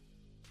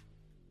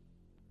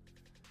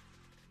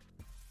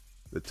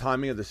 The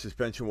timing of the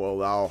suspension will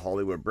allow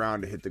Hollywood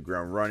Brown to hit the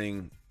ground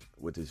running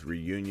with his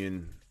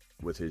reunion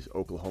with his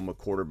Oklahoma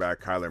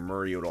quarterback Kyler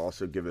Murray. It would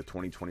also give a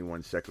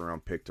 2021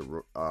 second-round pick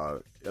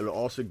Rondell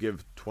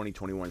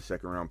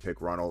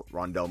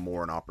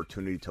Moore an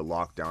opportunity to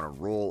lock down a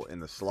role in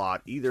the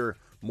slot. Either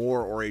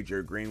Moore or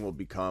AJ Green will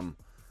become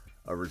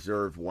a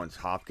reserve once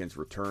Hopkins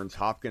returns.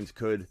 Hopkins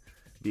could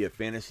be a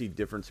fantasy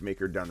difference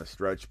maker down the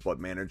stretch,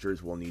 but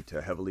managers will need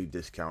to heavily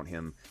discount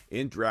him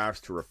in drafts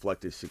to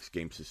reflect his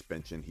 6-game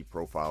suspension. He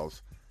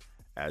profiles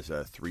as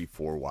a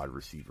 3-4 wide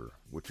receiver,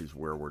 which is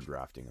where we're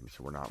drafting him.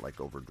 So we're not like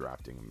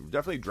overdrafting him. We're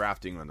definitely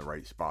drafting him in the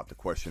right spot. The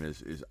question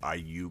is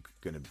Ayuk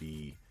going to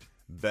be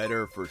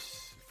better for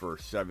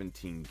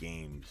 17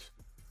 games?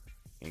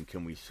 And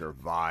can we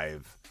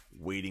survive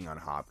waiting on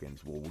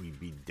Hopkins? Will we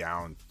be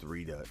down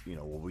 3 to,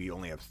 will we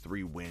only have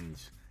 3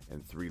 wins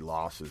and 3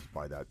 losses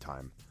by that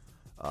time?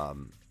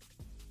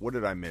 What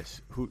did I miss?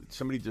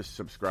 Somebody just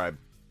subscribed.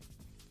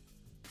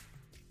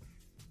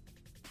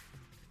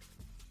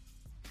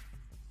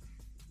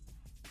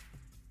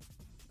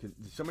 Did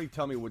somebody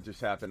tell me what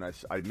just happened? I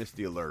missed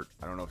the alert.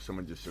 I don't know if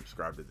someone just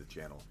subscribed to the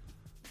channel.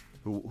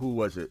 Who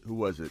was it?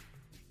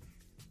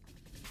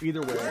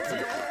 Either way.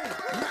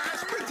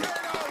 Mashed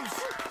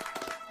potatoes!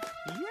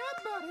 Yeah,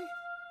 buddy.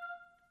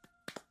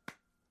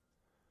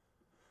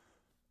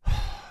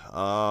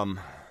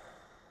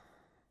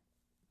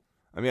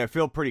 I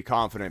feel pretty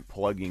confident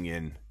plugging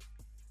in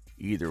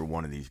either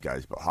one of these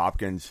guys, but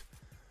Hopkins,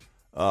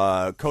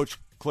 Coach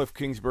Cliff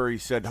Kingsbury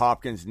said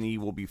Hopkins' knee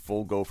will be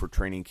full go for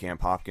training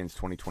camp. Hopkins'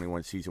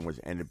 2021 season was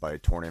ended by a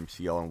torn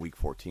MCL in Week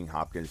 14.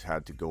 Hopkins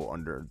had to go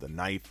under the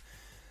knife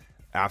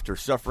after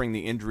suffering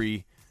the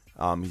injury.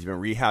 He's been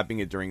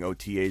rehabbing it during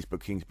OTAs,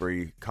 but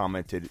Kingsbury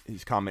commented,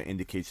 his comment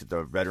indicates that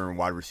the veteran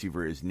wide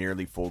receiver is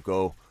nearly full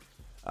go.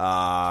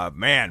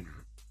 Man.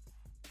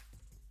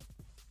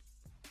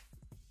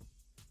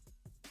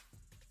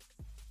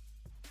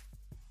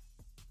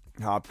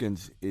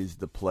 Hopkins is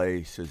the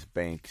play, says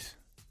Banks.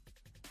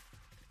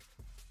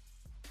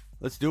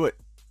 Let's do it.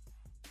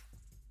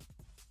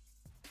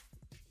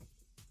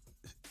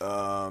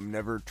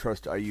 Never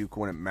trust Ayuk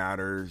when it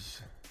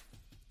matters.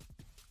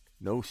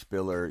 No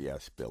Spiller. Yeah,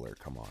 Spiller.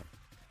 Come on.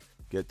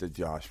 Get the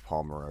Josh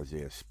Palmer,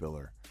 Isaiah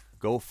Spiller.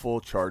 Go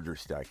full Charger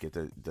stack. Get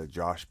the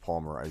Josh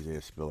Palmer,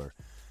 Isaiah Spiller.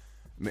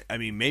 I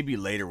mean, maybe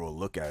later we'll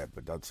look at it,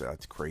 but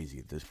that's crazy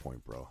at this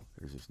point, bro.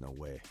 There's just no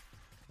way.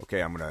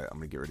 Okay, I'm gonna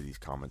get rid of these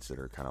comments that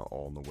are kind of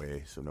all in the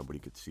way, so nobody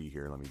could see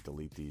here. Let me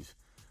delete these.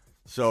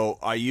 So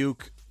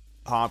Ayuk,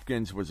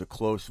 Hopkins was a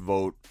close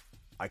vote.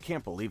 I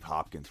can't believe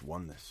Hopkins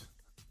won this.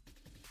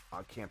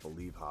 I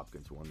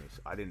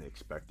didn't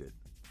expect it.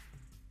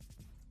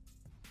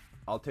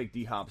 I'll take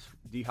D-Hop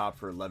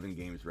for 11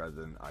 games rather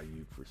than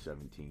Ayuk for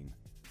 17.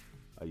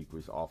 Ayuk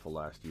was awful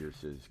last year,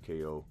 says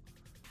KO.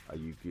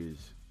 Ayuk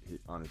is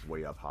on his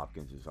way up.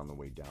 Hopkins is on the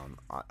way down.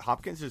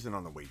 Hopkins isn't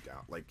on the way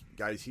down. Like,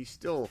 guys, he's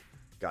still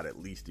got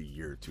at least a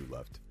year or two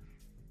left.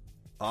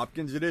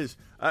 Hopkins it is.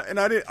 And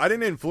I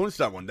didn't influence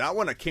that one. That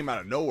one came out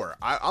of nowhere.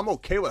 I'm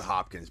okay with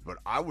Hopkins, but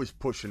I was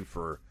pushing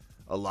for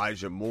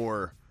Elijah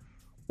Moore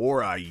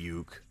or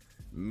Ayuk,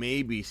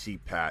 maybe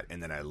C-Pat,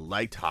 and then I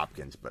liked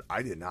Hopkins, but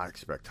I did not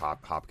expect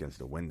Hopkins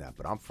to win that,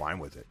 but I'm fine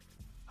with it.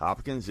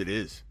 Hopkins it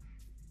is.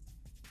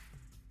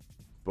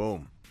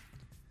 Boom.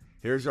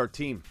 Here's our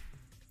team.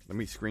 Let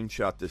me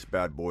screenshot this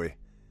bad boy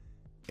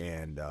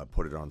and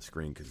put it on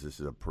screen because this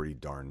is a pretty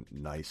darn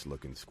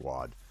nice-looking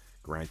squad.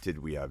 Granted,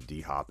 we have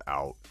D-Hop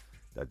out.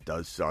 That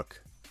does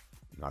suck.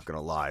 Not going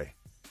to lie.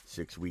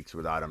 6 weeks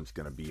without him is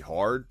going to be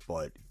hard,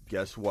 but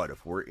guess what?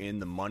 If we're in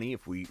the money,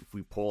 if we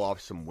pull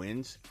off some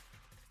wins,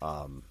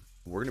 we're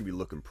going to be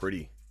looking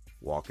pretty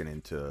walking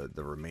into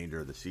the remainder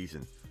of the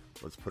season.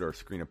 Let's put our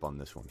screen up on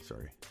this one.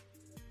 Sorry.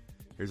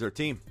 Here's our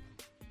team.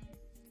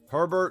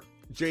 Herbert,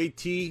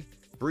 JT,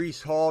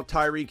 Breece Hall,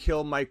 Tyreek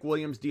Hill, Mike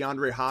Williams,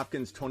 DeAndre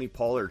Hopkins, Tony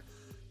Pollard.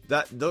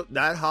 That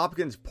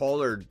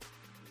Hopkins-Pollard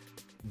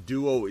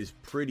duo is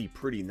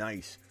pretty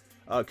nice.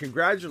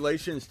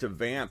 Congratulations to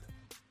Vamp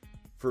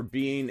for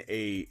being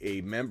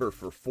a member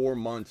for 4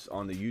 months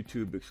on the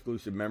YouTube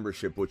exclusive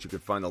membership, which you can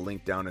find the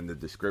link down in the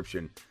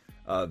description.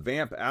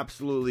 Vamp,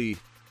 absolutely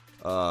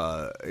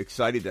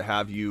excited to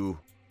have you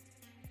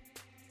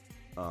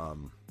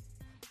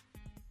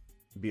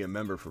be a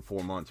member for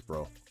 4 months,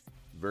 bro.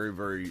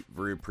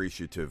 Very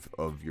appreciative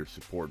of your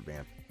support,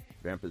 Vamp.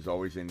 Vamp is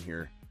always in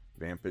here.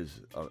 Vamp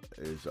is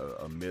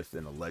a myth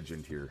and a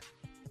legend here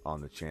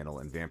on the channel,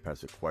 and Vamp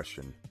has a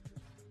question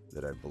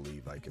that I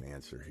believe I can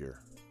answer here.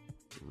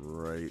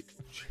 Right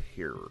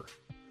here.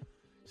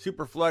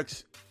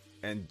 Superflex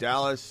and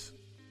Dallas.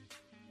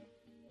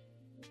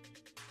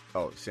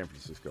 Oh, San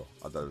Francisco.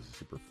 I thought it was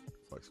a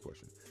Superflex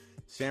question.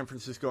 San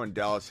Francisco and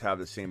Dallas have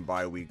the same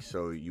bye week,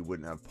 so you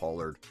wouldn't have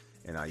Pollard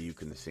and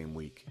Ayuk in the same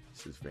week,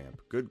 says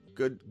Vamp. Good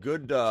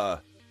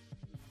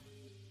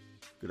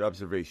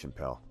observation,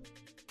 pal.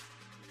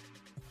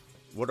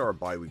 What do our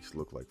bye weeks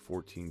look like?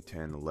 14,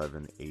 10,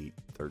 11, 8,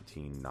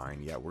 13,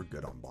 9. Yeah, we're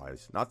good on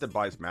buys. Not that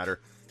buys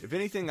matter. If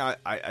anything, I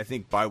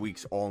think bye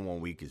weeks all in 1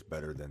 week is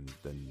better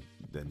than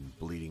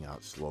bleeding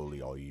out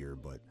slowly all year.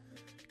 But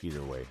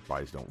either way,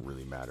 buys don't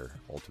really matter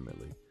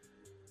ultimately.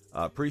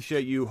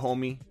 Appreciate you,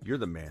 homie. You're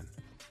the man.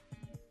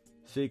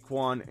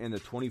 Saquon and the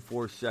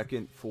 24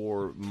 second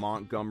for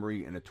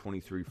Montgomery and a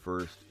 23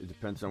 first. It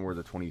depends on where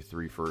the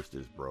 23 first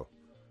is, bro.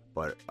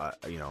 But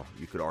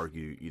you could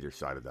argue either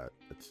side of that.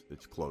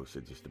 It's close.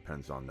 It just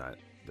depends on that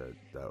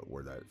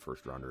where that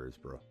first rounder is,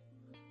 bro.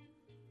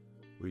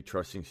 We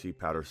trusting C.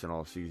 Patterson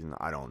all season?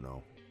 I don't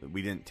know.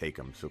 We didn't take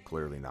him, so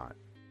clearly not.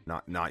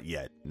 Not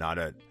yet. Not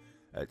at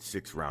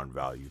 6th round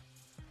value.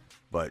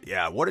 But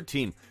yeah, what a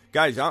team,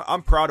 guys!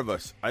 I'm proud of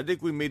us. I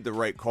think we made the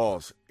right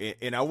calls,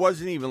 and I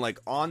wasn't even like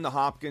on the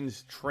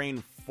Hopkins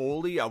train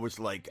fully. I was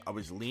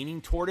leaning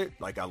toward it.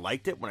 Like I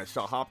liked it when I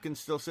saw Hopkins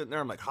still sitting there.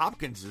 I'm like,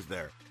 Hopkins is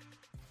there.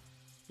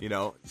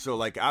 So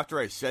like after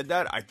I said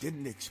that, I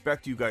didn't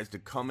expect you guys to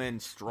come in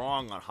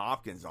strong on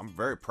Hopkins. I'm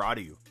very proud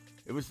of you.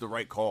 It was the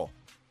right call.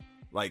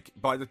 Like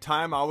by the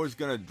time I was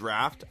gonna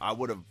draft, I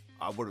would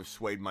have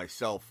swayed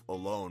myself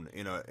alone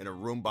in a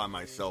room by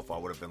myself. I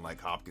would have been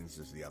like, Hopkins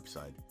is the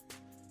upside.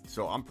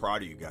 So I'm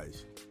proud of you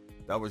guys.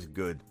 That was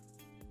good.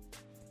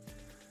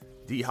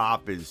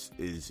 D-Hop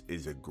is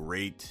a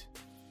great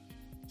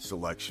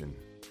selection.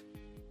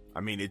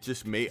 I mean, it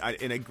just made,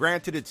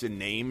 granted it's a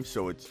name,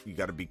 so you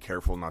got to be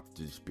careful not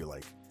to just be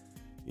like,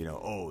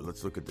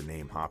 let's look at the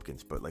name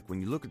Hopkins. But like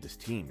when you look at this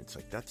team, it's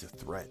like, that's a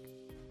threat.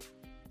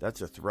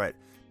 That's a threat.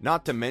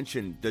 Not to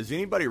mention, does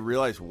anybody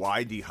realize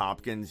why D.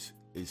 Hopkins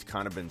is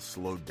kind of been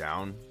slowed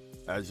down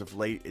as of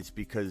late? It's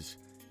because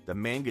the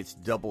man gets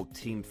double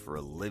teamed for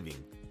a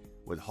living.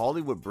 With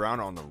Hollywood Brown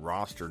on the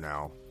roster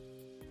now,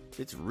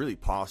 it's really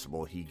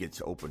possible he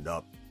gets opened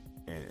up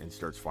and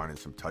starts finding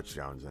some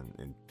touchdowns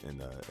in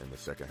the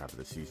second half of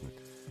the season.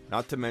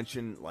 Not to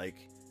mention,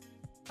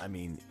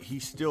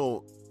 he's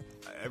still.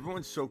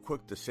 Everyone's so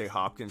quick to say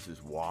Hopkins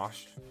is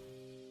washed.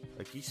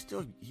 Like he's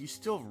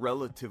still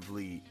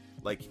relatively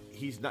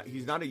he's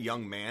not a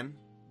young man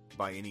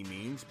by any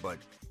means, but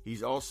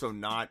he's also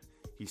not.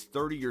 He's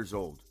 30 years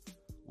old.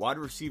 Wide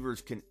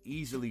receivers can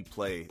easily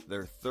play.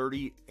 They're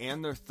 30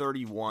 and they're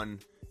 31,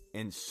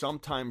 and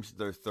sometimes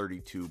they're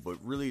 32, but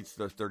really it's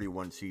their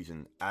 31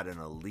 season at an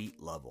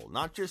elite level.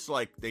 Not just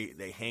like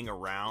they hang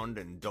around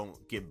and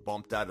don't get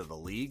bumped out of the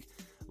league.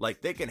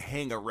 Like they can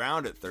hang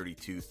around at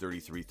 32,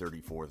 33,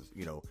 34,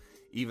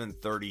 even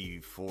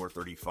 34,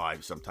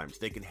 35 sometimes.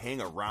 They can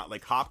hang around.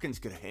 Like Hopkins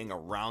could hang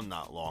around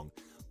not long,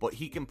 but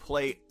he can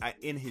play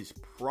in his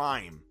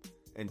prime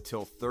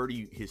until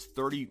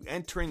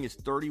entering his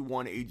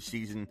 31 age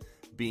season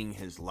being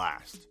his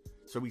last.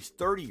 So he's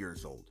 30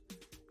 years old,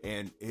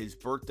 and his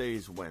birthday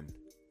is when?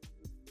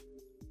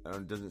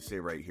 It doesn't say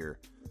right here,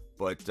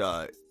 but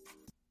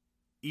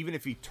even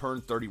if he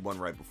turned 31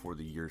 right before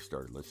the year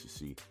started, let's just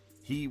see,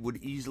 he would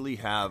easily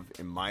have,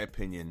 in my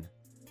opinion,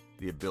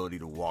 the ability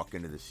to walk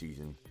into the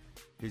season.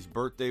 His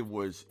birthday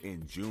was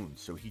in June,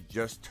 so he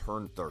just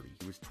turned 30.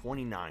 He was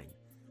 29.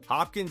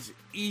 Hopkins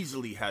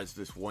easily has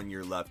this 1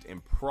 year left,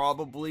 and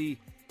probably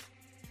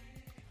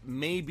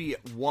maybe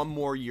one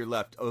more year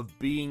left of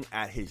being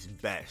at his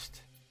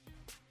best.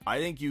 I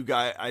think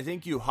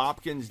you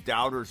Hopkins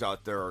doubters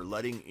out there are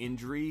letting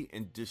injury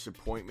and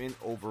disappointment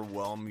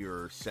overwhelm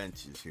your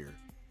senses here.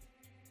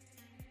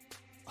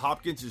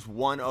 Hopkins is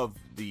one of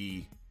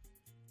the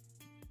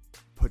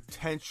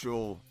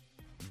potential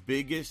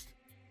biggest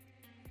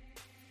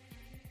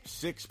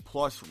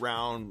 6+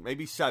 round,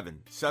 maybe 7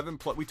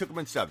 plus. We took him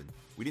in 7.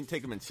 We didn't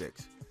take him in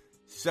 6.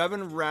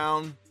 7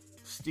 round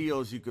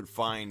steals you could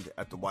find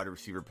at the wide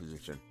receiver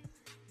position.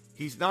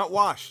 He's not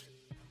washed.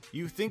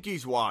 You think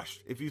he's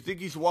washed. If you think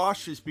he's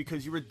washed, it's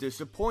because you were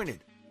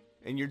disappointed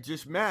and you're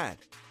just mad.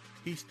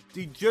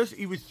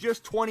 He was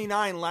just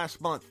 29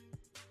 last month.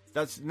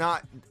 That's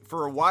not,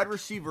 for a wide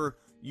receiver,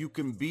 you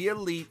can be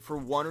elite for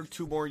 1 or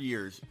 2 more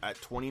years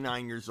at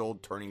 29 years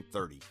old, turning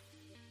 30.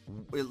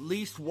 At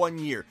least 1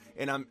 year.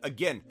 And I'm,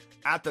 again,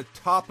 at the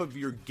top of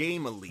your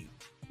game elite.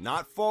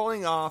 Not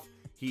falling off.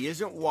 He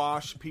isn't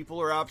washed.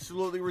 People are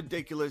absolutely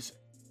ridiculous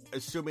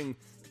assuming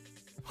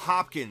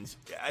Hopkins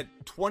at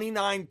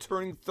 29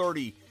 turning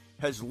 30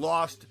 has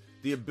lost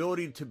the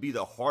ability to be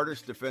the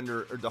hardest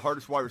defender or the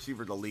hardest wide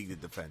receiver in the league to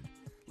defend.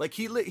 Like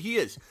he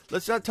is.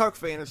 Let's not talk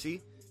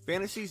fantasy.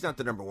 Fantasy's not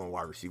the number one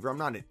wide receiver. I'm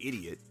not an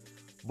idiot.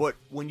 But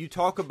when you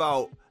talk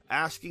about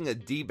asking a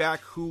D-back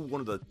who one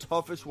of the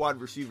toughest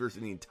wide receivers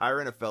in the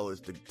entire NFL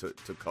is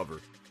to cover,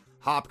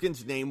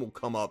 Hopkins' name will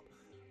come up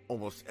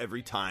almost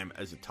every time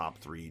as a top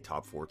 3,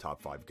 top 4,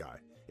 top 5 guy.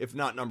 If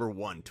not number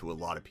 1 to a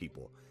lot of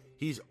people.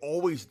 He's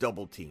always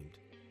double teamed.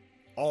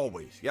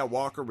 Always. Yeah,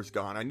 Walker was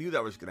gone. I knew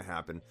that was going to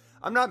happen.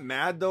 I'm not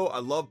mad, though. I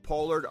love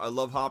Pollard. I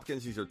love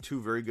Hopkins. These are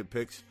 2 very good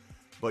picks.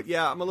 But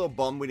yeah, I'm a little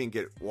bummed we didn't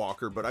get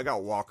Walker, but I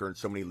got Walker in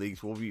so many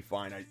leagues. We'll be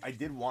fine. I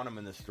did want him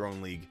in this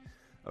throne league.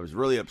 I was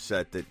really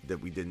upset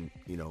that we didn't,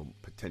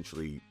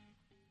 potentially,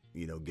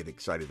 get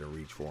excited to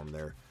reach for him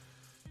there.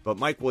 But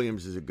Mike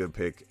Williams is a good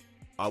pick.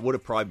 I would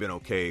have probably been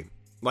okay.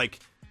 Like,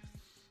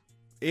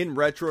 in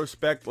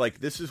retrospect,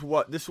 like this is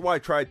why I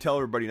try to tell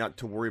everybody not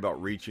to worry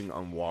about reaching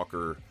on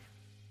Walker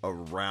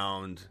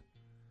around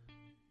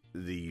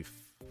the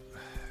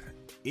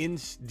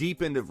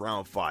deep end of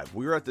round 5.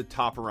 We were at the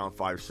top of round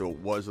 5, so it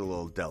was a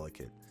little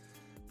delicate.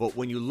 But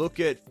when you look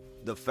at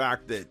the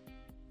fact that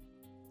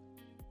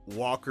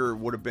Walker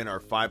would have been our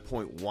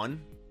 5.1,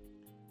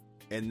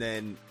 and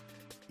then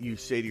you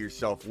say to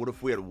yourself, what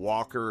if we had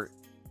Walker,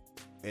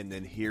 and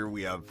then here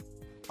we have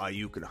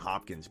Ayuk and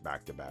Hopkins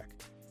back to back?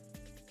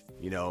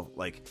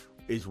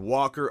 Is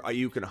Walker,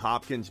 Ayuk, and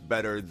Hopkins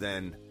better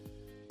than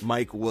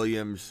Mike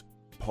Williams,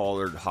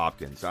 Pollard,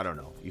 Hopkins? I don't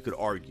know. You could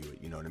argue it,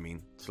 you know what I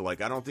mean? So, I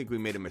don't think we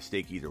made a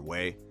mistake either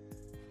way.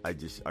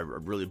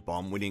 I'm really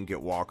bummed we didn't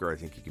get Walker. I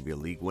think he could be a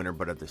league winner,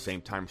 but at the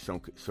same time, so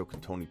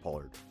can Tony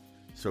Pollard.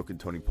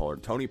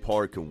 Tony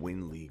Pollard can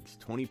win leagues.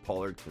 Tony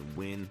Pollard can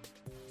win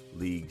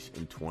leagues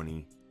in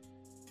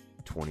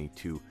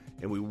 2022.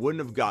 And we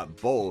wouldn't have got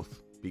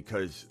both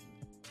because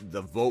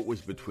the vote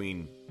was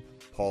between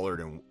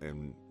Pollard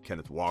and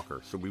Kenneth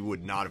Walker. So we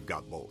would not have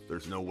got both.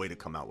 There's no way to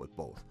come out with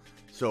both.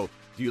 So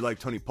do you like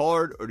Tony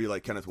Pollard or do you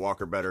like Kenneth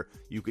Walker better?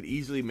 You could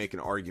easily make an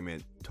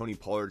argument. Tony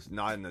Pollard's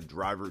not in the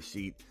driver's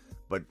seat,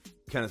 but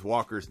Kenneth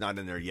Walker's not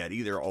in there yet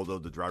either, although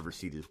the driver's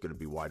seat is going to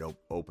be wide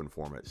open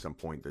for him at some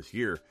point this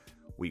year.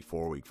 Week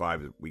 4, week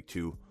 5, week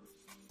 2.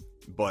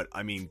 But,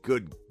 I mean,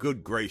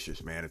 good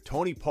gracious, man. If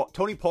Tony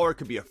Pollard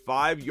could be a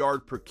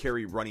 5-yard per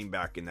carry running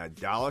back in that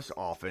Dallas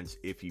offense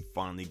if he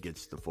finally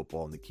gets the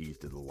football and the keys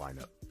to the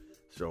lineup.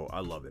 So, I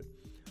love it.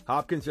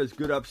 Hopkins has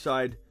good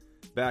upside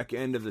back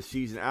end of the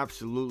season.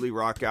 Absolutely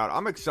rock out.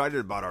 I'm excited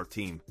about our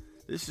team.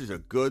 This is a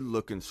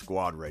good-looking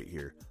squad right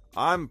here.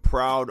 I'm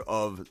proud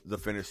of the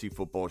Fantasy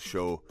Football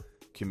Show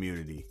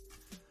community.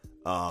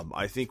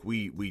 I think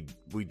we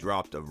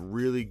dropped a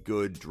really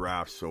good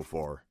draft so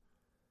far.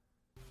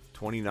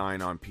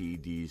 29 on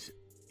PEDs.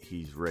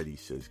 He's ready,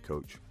 says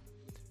Coach.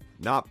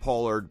 Not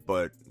Pollard,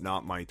 but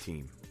not my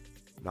team.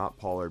 Not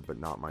Pollard, but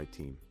not my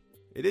team.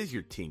 It is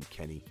your team,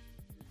 Kenny.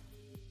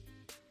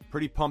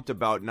 Pretty pumped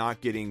about not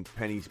getting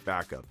Penny's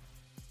backup,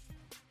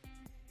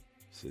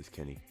 says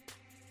Kenny.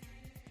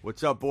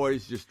 What's up,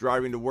 boys? Just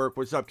driving to work.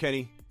 What's up,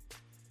 Kenny?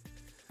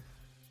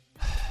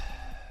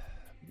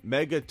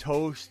 Mega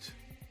Toast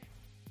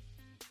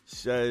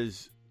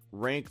says,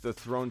 rank the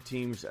throne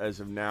teams as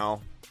of now.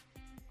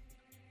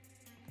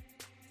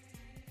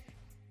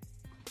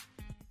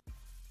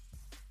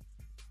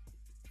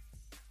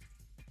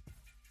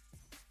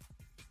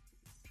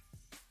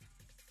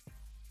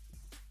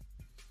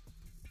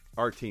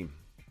 Our team.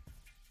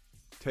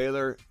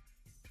 Taylor,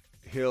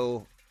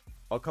 Hill.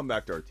 I'll come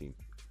back to our team.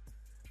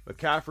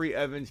 McCaffrey,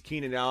 Evans,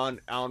 Keenan Allen,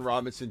 Allen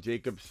Robinson,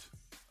 Jacobs,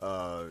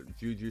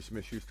 Juju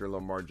Smith-Schuster,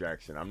 Lamar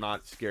Jackson. I'm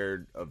not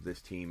scared of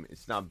this team.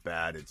 It's not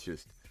bad. It's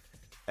just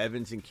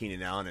Evans and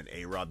Keenan Allen and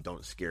A-Rob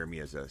don't scare me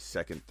as a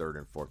second, third,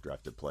 and fourth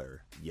drafted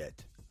player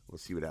yet. We'll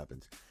see what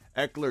happens.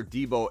 Eckler,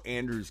 Debo,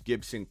 Andrews,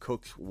 Gibson,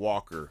 Cooks,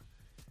 Walker.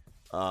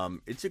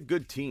 It's a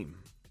good team.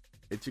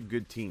 It's a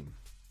good team.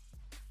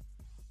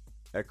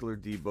 Eckler,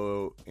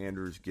 Debo,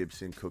 Andrews,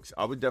 Gibson, Cooks.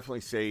 I would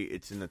definitely say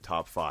it's in the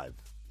top 5.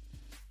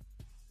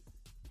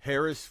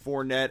 Harris,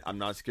 Fournette. I'm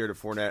not scared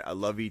of Fournette. I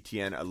love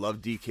ETN. I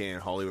love DK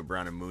and Hollywood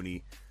Brown and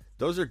Mooney.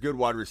 Those are good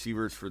wide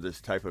receivers for this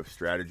type of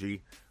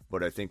strategy,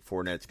 but I think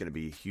Fournette's going to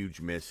be a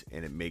huge miss,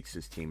 and it makes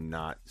this team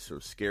not so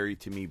scary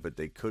to me, but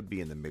they could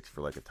be in the mix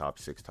for like a top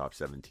 6, top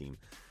 7 team.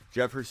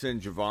 Jefferson,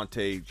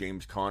 Javonte,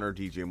 James Conner,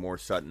 DJ Moore,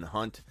 Sutton,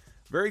 Hunt.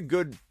 Very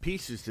good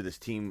pieces to this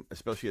team,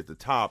 especially at the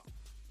top,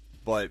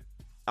 but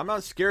I'm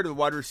not scared of the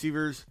wide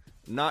receivers.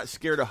 Not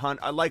scared of Hunt.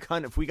 I like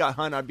Hunt. If we got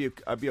Hunt, I'd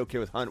be okay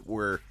with Hunt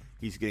where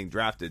he's getting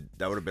drafted.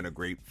 That would have been a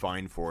great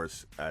find for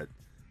us at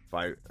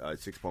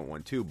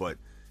 6.12, but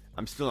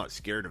I'm still not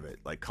scared of it.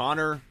 Like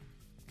Connor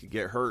could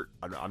get hurt.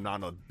 I'm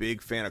not a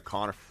big fan of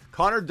Connor.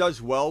 Connor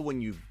does well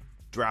when you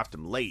draft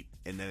him late,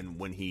 and then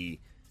when he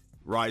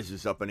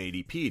rises up in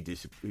ADP,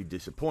 he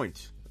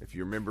disappoints. If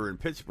you remember in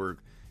Pittsburgh,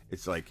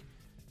 it's like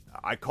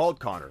I called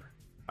Connor.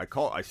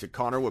 I said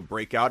Connor would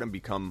break out and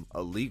become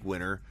a league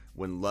winner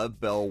when Lev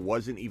Bell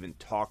wasn't even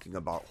talking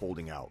about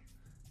holding out.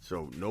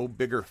 So no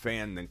bigger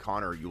fan than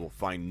Connor. You will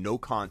find no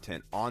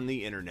content on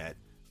the internet,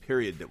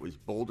 period, that was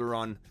bolder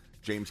on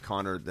James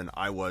Conner than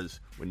I was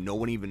when no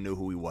one even knew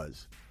who he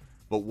was.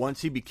 But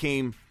once he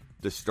became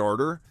the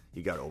starter,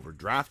 he got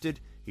overdrafted.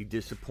 He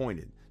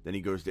disappointed. Then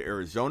he goes to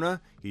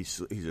Arizona.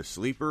 He's a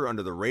sleeper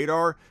under the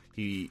radar.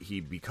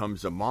 He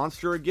becomes a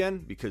monster again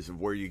because of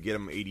where you get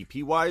him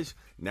ADP-wise.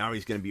 Now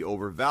he's going to be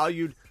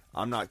overvalued.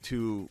 I'm not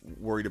too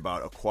worried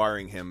about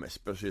acquiring him,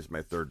 especially as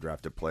my third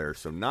drafted player.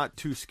 So not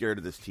too scared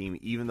of this team,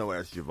 even though it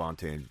has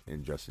Javonte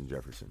and Justin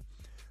Jefferson.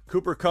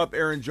 Cooper Kupp,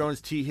 Aaron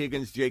Jones, T.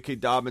 Higgins, J.K.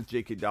 Dobbins.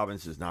 J.K.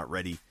 Dobbins is not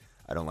ready.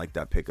 I don't like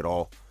that pick at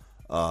all.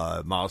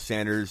 Miles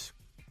Sanders.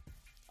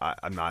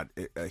 I'm not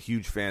a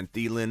huge fan.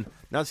 Thielen,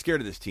 not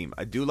scared of this team.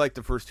 I do like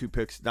the first 2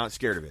 picks, not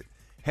scared of it.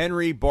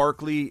 Henry,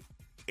 Barkley,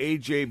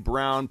 A.J.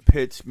 Brown,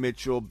 Pitts,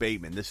 Mitchell,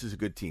 Bateman. This is a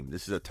good team.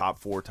 This is a top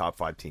 4, top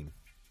 5 team.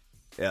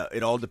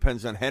 It all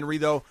depends on Henry,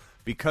 though.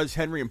 Because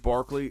Henry and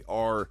Barkley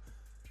are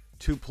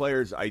 2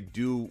 players I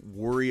do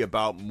worry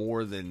about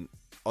more than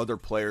other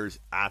players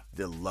at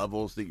the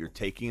levels that you're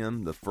taking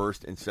them, the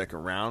first and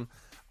second round.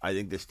 I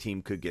think this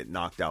team could get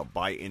knocked out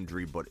by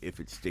injury, but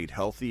if it stayed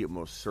healthy, it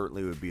most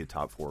certainly would be a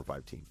top 4 or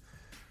 5 team.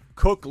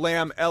 Cook,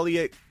 Lamb,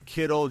 Elliott,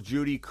 Kittle,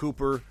 Judy,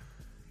 Cooper.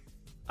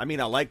 I mean,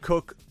 I like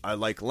Cook. I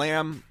like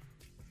Lamb.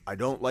 I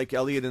don't like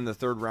Elliott in the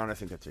 3rd round. I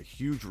think that's a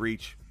huge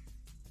reach.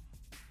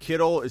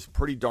 Kittle is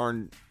pretty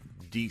darn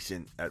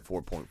decent at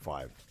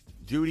 4.5.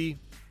 Judy,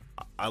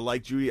 I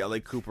like Judy. I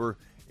like Cooper.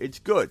 It's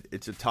good.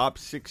 It's a top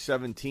 6,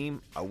 7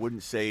 team. I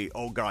wouldn't say,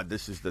 oh, God,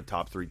 this is the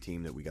top 3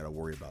 team that we got to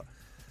worry about.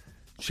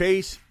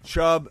 Chase,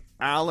 Chubb,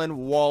 Allen,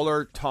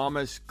 Waller,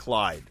 Thomas,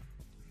 Clyde.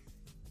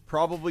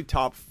 Probably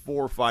top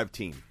 4 or 5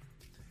 team.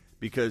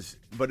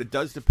 But it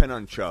does depend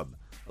on Chubb.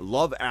 I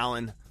love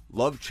Allen,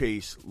 love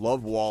Chase,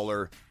 love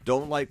Waller.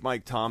 Don't like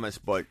Mike Thomas,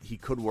 but he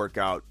could work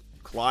out.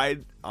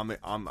 Clyde,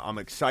 I'm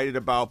excited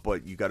about,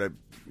 but you got to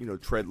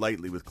tread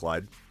lightly with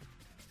Clyde.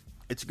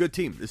 It's a good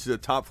team. This is a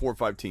top 4 or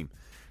 5 team.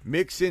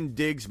 Mixon,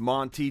 Diggs,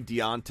 Monty,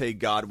 Deontay,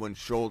 Godwin,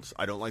 Schultz.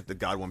 I don't like the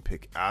Godwin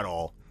pick at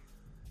all.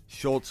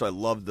 Schultz, I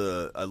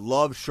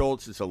love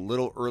Schultz. It's a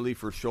little early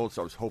for Schultz.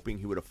 I was hoping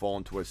he would have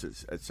fallen to us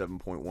at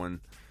 7.1,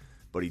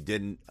 but he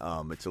didn't.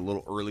 It's a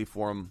little early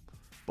for him,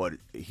 but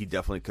he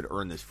definitely could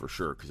earn this for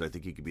sure because I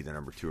think he could be the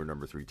number 2 or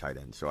number 3 tight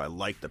end. So I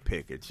like the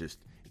pick. It's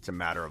a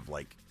matter of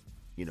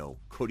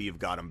could he have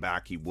got him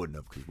back? He wouldn't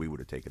have because we would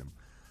have taken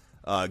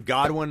him.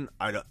 Godwin,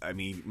 not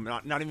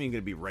even going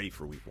to be ready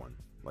for week 1.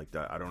 Like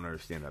that, I don't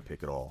understand that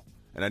pick at all.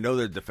 And I know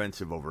they're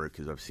defensive over it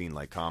because I've seen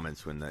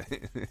comments when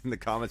in the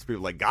comments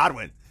people are like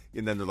Godwin,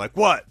 and then they're like,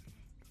 what?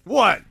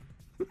 But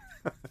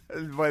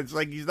it's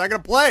like he's not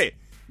going to play.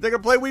 He's not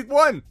going to play week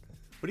 1.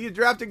 What are you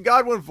drafting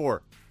Godwin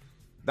for?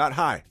 Not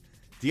high.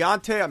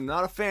 Deontay, I'm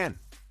not a fan.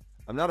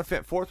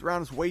 4th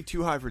round is way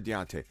too high for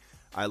Deontay.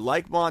 I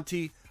like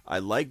Monty. I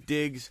like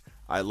Diggs.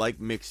 I like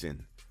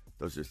Mixon.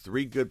 Those are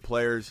 3 good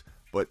players.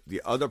 But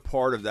the other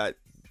part of that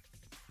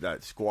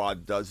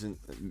squad doesn't.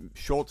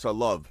 Schultz, I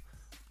love.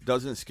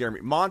 Doesn't scare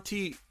me.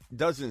 Monty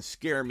doesn't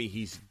scare me.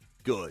 He's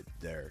good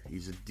there.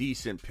 He's a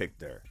decent pick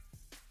there.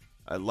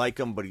 I like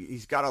him, but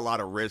he's got a lot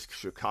of risk.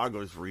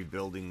 Chicago's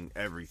rebuilding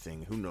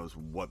everything. Who knows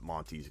what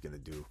Monty's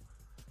going to do.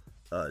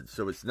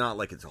 So it's not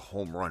like it's a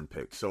home run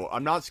pick. So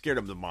I'm not scared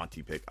of the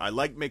Monty pick. I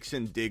like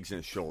Mixon, Diggs,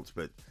 and Schultz,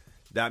 but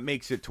that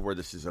makes it to where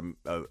this is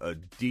a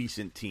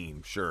decent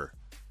team, sure.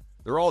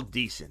 They're all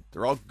decent.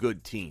 They're all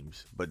good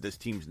teams, but this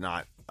team's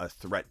not a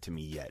threat to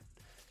me yet.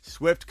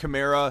 Swift,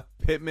 Kamara,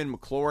 Pittman,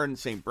 McLaurin,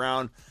 St.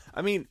 Brown.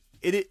 I mean,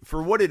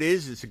 for what it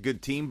is, it's a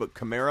good team, but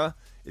Kamara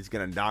is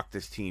going to knock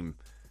this team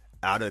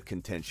out of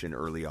contention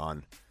early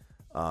on.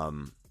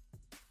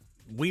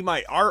 We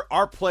might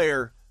our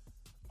player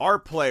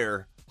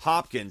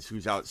Hopkins,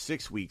 who's out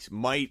 6 weeks,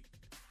 might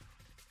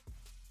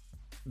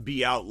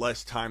be out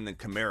less time than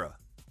Kamara,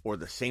 or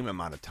the same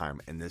amount of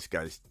time, and this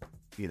guy's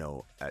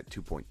at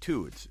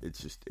 2.2.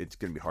 It's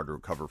going to be hard to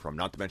recover from.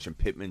 Not to mention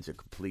Pittman's a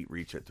complete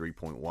reach at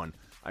 3.1.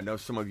 I know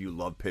some of you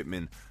love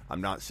Pittman.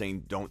 I'm not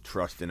saying don't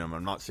trust in him.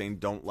 I'm not saying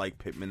don't like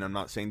Pittman. I'm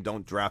not saying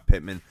don't draft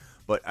Pittman.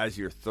 But as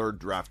your third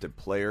drafted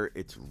player,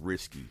 it's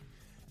risky.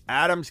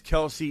 Adams,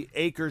 Kelsey,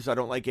 Akers. I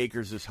don't like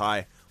Akers this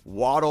high.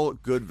 Waddle,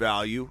 good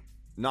value.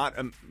 Not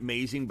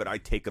amazing, but I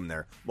take him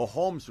there.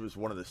 Mahomes was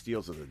one of the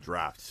steals of the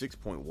draft.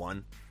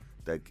 6.1.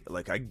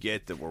 I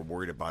get that we're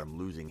worried about him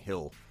losing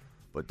Hill,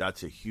 but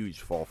that's a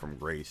huge fall from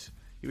grace.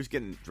 He was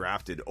getting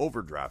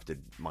overdrafted,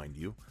 mind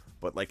you,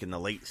 but in the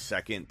late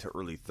second to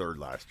early third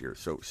last year.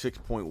 So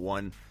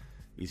 6.1,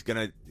 he's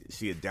going to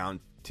see a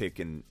downtick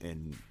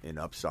in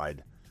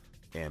upside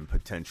and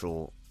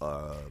potential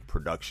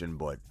production,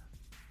 but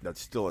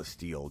that's still a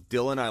steal.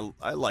 Dylan,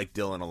 I like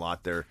Dylan a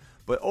lot there.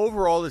 But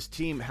overall, this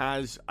team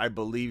has, I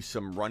believe,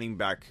 some running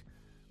back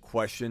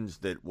questions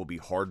that will be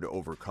hard to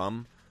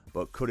overcome.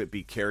 But could it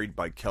be carried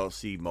by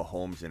Kelsey,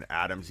 Mahomes, and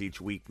Adams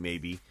each week?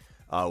 Maybe.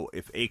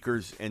 If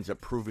Akers ends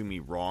up proving me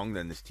wrong,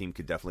 then this team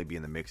could definitely be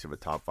in the mix of a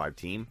top 5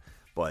 team.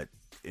 But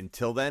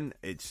until then,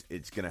 it's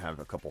going to have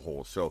a couple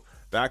holes. So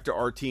back to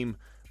our team.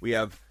 We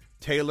have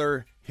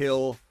Taylor,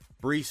 Hill,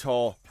 Breece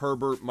Hall,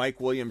 Herbert,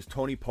 Mike Williams,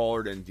 Tony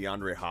Pollard, and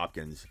DeAndre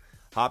Hopkins.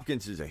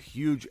 Hopkins is a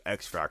huge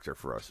X factor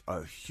for us.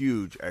 A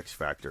huge X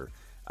factor.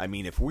 I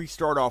mean, if we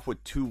start off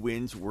with 2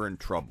 wins, we're in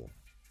trouble.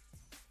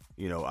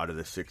 Out of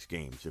the 6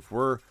 games. If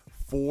we're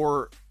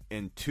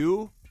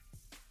 4-2,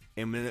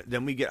 and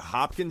then we get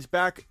Hopkins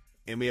back,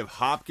 and we have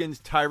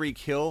Hopkins, Tyreek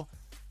Hill,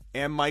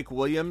 and Mike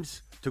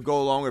Williams to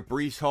go along with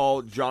Breece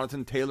Hall,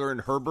 Jonathan Taylor, and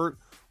Herbert,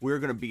 we're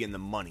going to be in the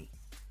money.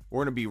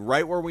 We're going to be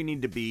right where we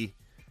need to be.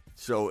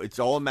 So it's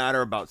all a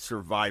matter about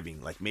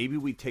surviving. Maybe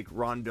we take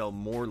Rondell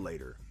Moore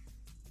later,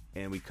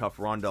 and we cuff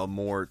Rondell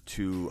Moore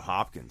to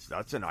Hopkins.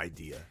 That's an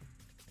idea,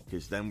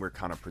 because then we're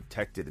kind of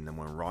protected, and then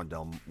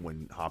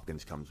when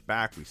Hopkins comes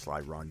back, we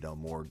slide Rondell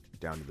Moore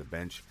down to the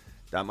bench.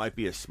 That might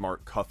be a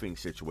smart cuffing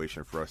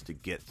situation for us to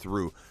get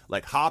through.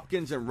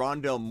 Hopkins and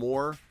Rondell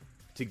Moore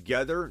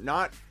together,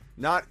 not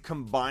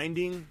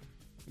combining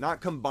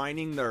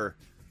their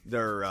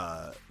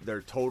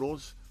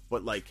totals,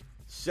 but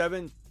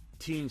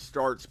 17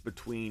 starts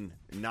between,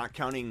 not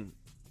counting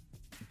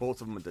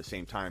both of them at the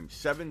same time.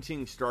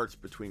 17 starts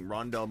between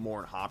Rondell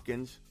Moore and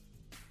Hopkins.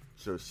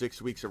 So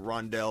 6 weeks of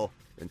Rondell,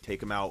 then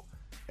take him out,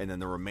 and then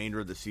the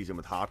remainder of the season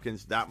with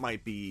Hopkins. That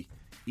might be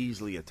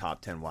easily a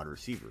top 10 wide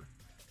receiver.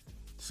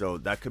 So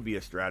that could be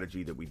a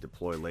strategy that we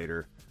deploy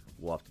later.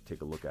 We'll have to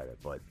take a look at it.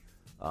 But,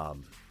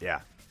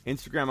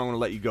 Instagram, I'm going to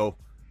let you go.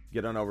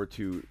 Get on over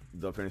to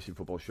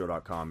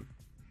thefantasyfootballshow.com,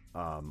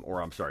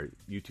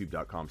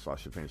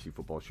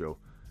 youtube.com/thefantasyfootballshow.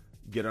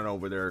 Get on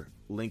over there.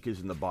 Link is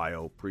in the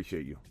bio.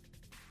 Appreciate you.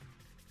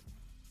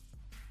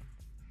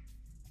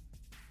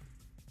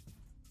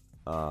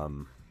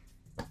 I'm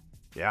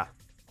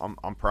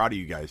proud of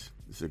you guys.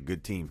 This is a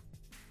good team.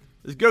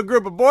 This is a good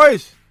group of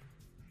boys.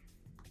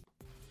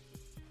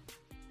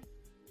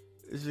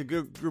 This is a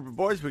good group of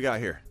boys we got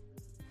here.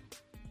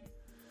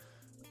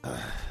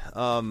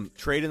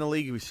 Trade in the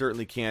league, we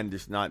certainly can,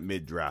 just not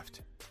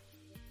mid-draft.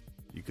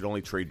 You could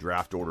only trade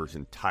draft orders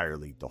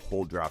entirely, the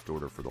whole draft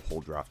order for the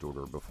whole draft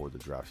order before the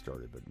draft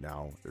started, but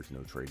now there's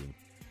no trading.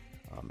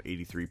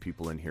 83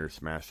 people in here.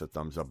 Smash the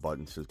thumbs up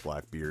button, says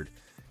Blackbeard.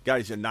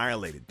 Guys,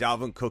 annihilated.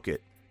 Dalvin Cook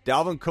it.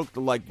 Dalvin Cook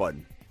the like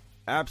button.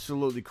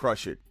 Absolutely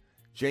crush it.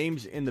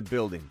 James in the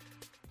building.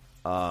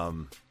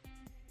 Not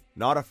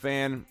a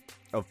fan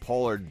of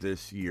Pollard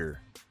this year,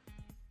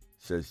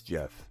 says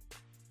Jeff.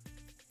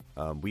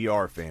 We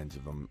are fans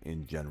of him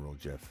in general,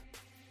 Jeff.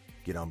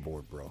 Get on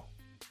board, bro.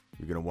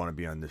 You're going to want to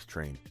be on this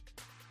train.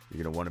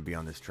 You're going to want to be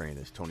on this train,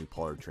 this Tony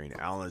Pollard train.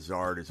 Alan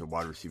Lazard is a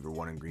wide receiver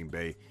 1 in Green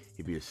Bay.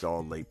 He'd be a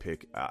solid late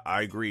pick.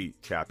 I agree,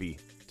 Chappie,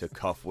 to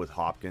cuff with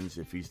Hopkins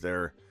if he's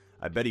there.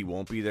 I bet he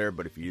won't be there,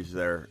 but if he is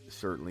there,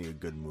 certainly a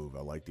good move.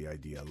 I like the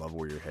idea. I love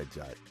where your head's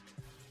at.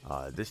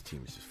 This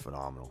team is just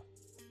phenomenal.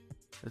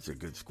 It's a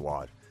good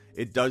squad.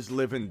 It does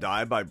live and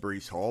die by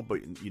Breece Hall,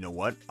 but you know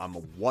what? I'm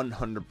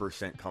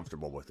 100%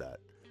 comfortable with that.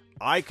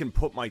 I can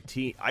put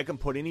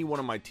any one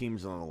of my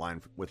teams on the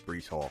line with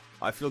Breece Hall.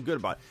 I feel good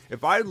about it.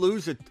 If I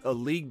lose a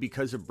league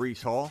because of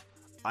Breece Hall,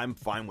 I'm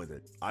fine with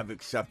it. I've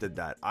accepted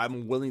that.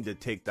 I'm willing to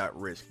take that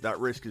risk. That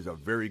risk is a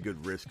very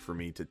good risk for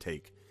me to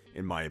take,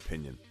 in my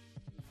opinion.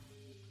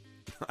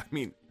 I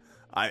mean,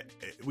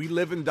 we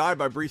live and die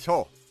by Breece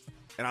Hall,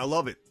 and I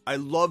love it. I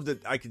love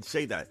that I can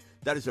say that.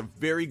 That is a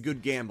very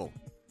good gamble.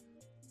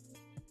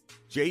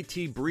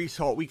 JT, Breece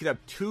Hall, we could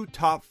have 2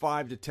 top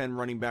 5 to 10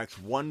 running backs,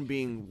 one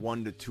being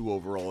 1 to 2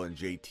 overall in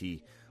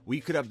JT.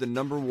 We could have the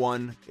number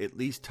 1, at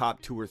least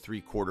top 2 or 3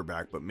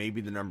 quarterback, but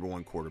maybe the number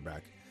 1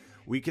 quarterback.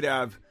 We could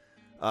have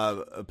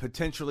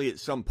potentially at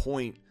some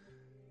point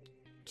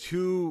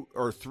 2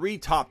 or 3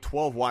 top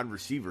 12 wide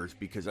receivers,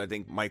 because I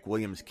think Mike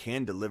Williams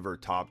can deliver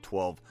top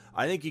 12.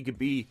 I think he could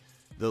be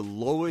the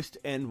lowest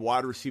end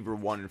wide receiver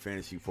 1 in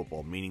fantasy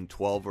football, meaning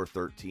 12 or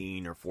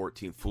 13 or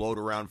 14, float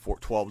around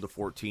 12 to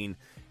 14.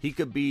 He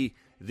could be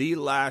the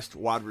last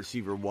wide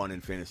receiver 1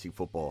 in fantasy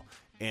football.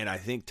 And I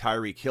think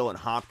Tyreek Hill and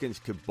Hopkins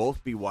could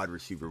both be wide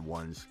receiver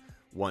 1s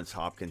once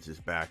Hopkins is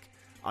back.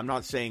 I'm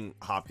not saying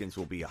Hopkins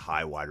will be a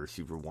high wide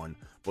receiver 1,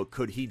 but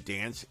could he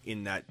dance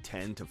in that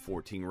 10 to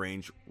 14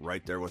 range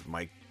right there with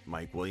Mike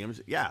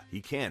Williams? Yeah,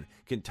 he can.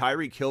 Can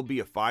Tyreek Hill be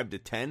a 5 to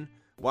 10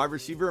 wide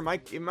receiver? Am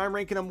I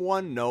ranking him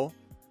 1? No.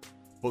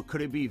 But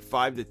could it be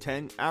 5 to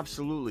 10?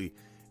 Absolutely.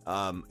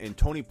 And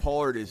Tony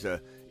Pollard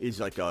is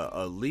like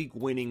a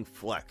league-winning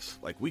flex.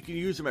 Like, we can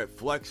use him at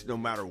flex no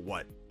matter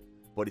what.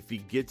 But if he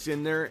gets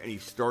in there and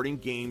he's starting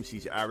games,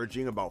 he's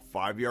averaging about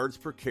 5 yards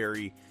per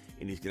carry,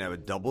 and he's going to have a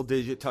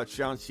double-digit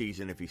touchdown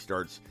season if he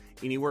starts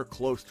anywhere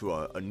close to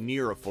a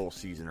near a full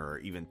season, or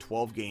even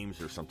 12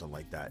 games or something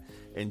like that.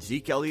 And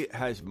Zeke Elliott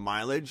has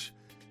mileage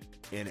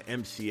and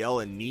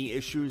MCL and knee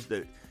issues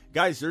that,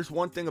 guys, there's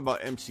one thing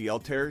about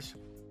MCL tears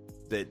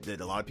that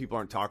a lot of people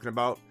aren't talking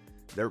about.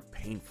 They're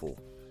painful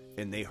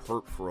and they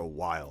hurt for a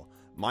while.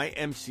 My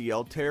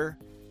MCL tear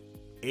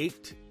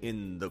ached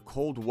in the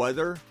cold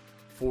weather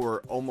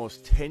for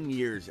almost 10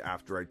 years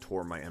after I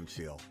tore my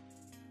MCL.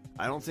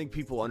 I don't think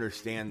people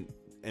understand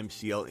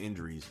MCL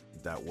injuries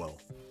that well.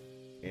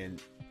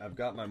 And I've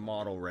got my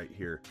model right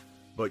here.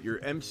 But your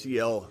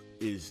MCL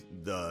is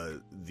so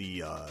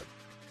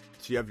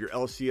you have your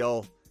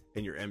LCL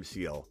and your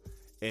MCL.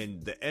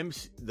 And the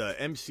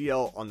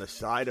MCL on the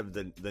side of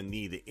the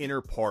knee, the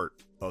inner part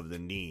of the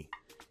knee,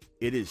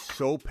 it is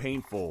so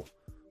painful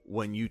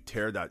when you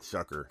tear that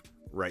sucker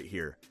right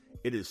here.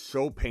 It is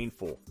so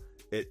painful.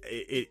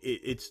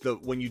 It's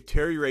when you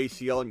tear your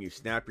ACL and you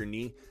snap your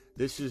knee,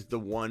 this is the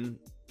one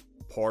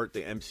part,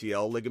 the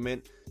MCL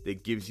ligament,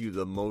 that gives you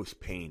the most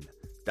pain.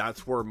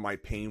 That's where my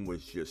pain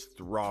was just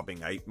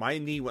throbbing. My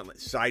knee went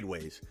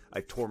sideways.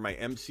 I tore my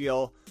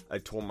MCL, I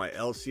tore my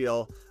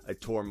LCL, I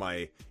tore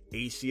my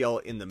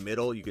ACL in the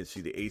middle. You can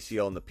see the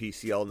ACL and the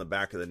PCL in the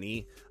back of the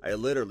knee. I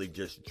literally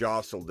just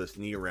jostled this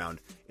knee around,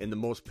 and the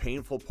most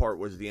painful part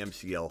was the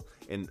MCL.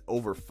 And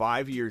over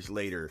 5 years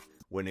later,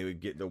 when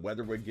the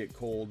weather would get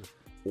cold,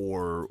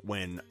 or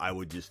when I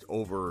would just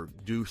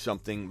overdo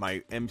something,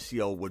 my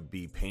MCL would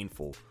be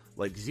painful.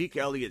 Like, Zeke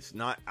Elliott's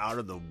not out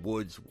of the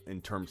woods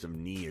in terms of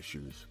knee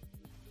issues.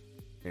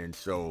 And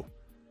so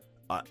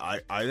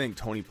I think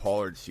Tony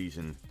Pollard's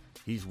season,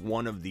 he's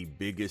one of the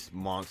biggest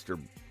monster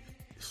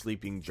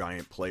sleeping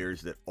giant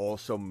players that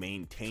also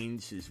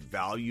maintains his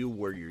value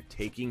where you're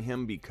taking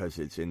him, because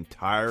it's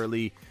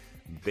entirely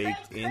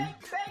baked in,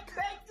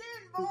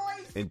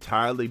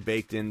 entirely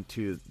baked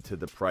into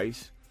the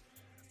price.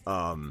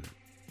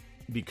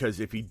 Because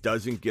if he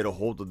doesn't get a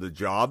hold of the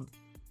job,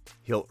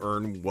 he'll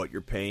earn what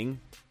you're paying,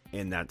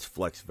 and that's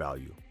flex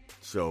value.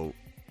 So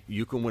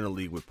you can win a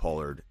league with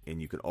Pollard,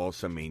 and you can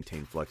also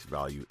maintain flex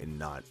value and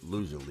not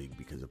lose a league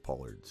because of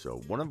Pollard. So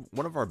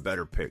one of our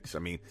better picks. I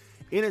mean,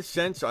 in a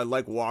sense, I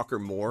like Walker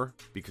more,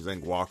 because I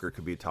think Walker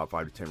could be a top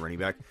 5 to 10 running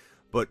back,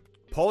 but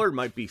Pollard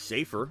might be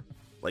safer.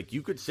 Like,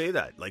 you could say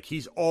that. Like,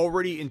 he's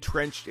already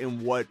entrenched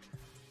in what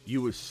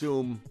you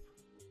assume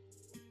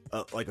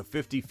like a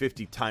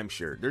 50-50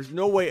 timeshare. There's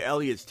no way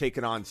Elliott's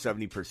taking on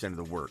 70% of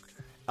the work.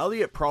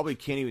 Elliott probably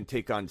can't even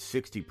take on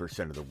 60%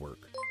 of the work.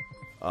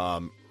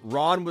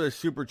 Ron with a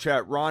super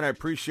chat. Ron, I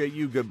appreciate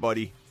you, good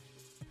buddy.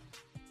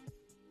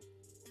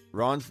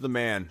 Ron's the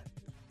man.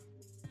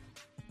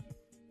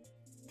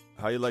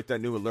 How you like that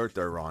new alert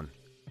there, Ron?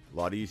 A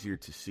lot easier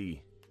to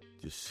see.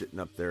 Just sitting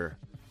up there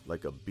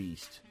like a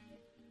beast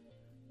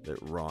that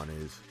Ron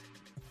is.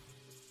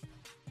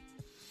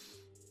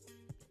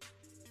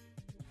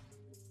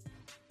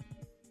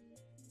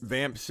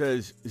 Vamp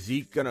says,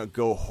 Zeke gonna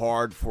go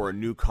hard for a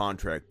new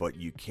contract, but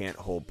you can't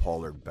hold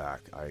Pollard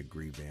back. I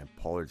agree, Vamp.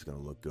 Pollard's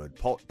gonna look good.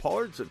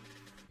 Pollard's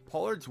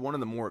one of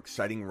the more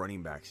exciting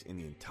running backs in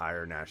the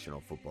entire National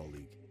Football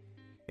League,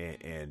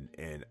 and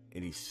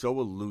he's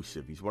so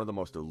elusive. He's one of the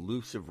most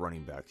elusive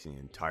running backs in the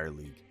entire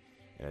league,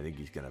 and I think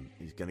he's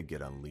gonna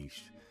get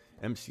unleashed.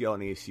 MCL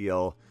and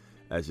ACL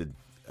as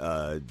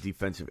a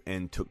defensive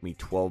end took me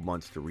 12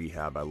 months to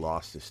rehab. I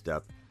lost a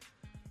step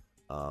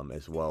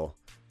as well.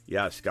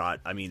 Yeah,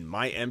 Scott, I mean,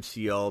 my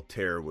MCL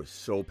tear was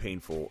so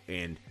painful,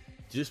 and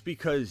just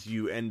because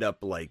you end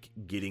up, like,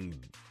 getting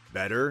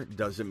better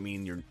doesn't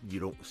mean you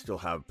don't still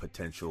have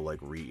potential, like,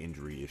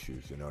 re-injury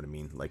issues, you know what I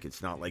mean? Like,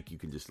 it's not like you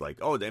can just, like,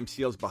 oh, the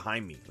MCL's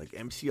behind me. Like,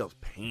 MCL's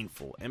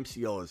painful.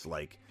 MCL is,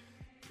 like,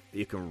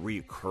 it can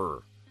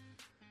reoccur.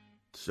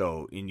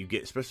 So, and you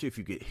get, especially if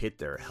you get hit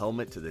there,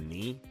 helmet to the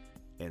knee,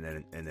 and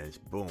then it's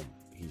boom.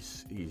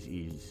 He's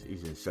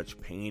in such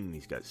pain, and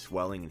he's got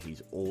swelling, and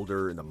he's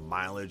older, and the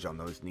mileage on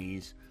those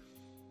knees.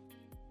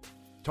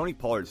 Tony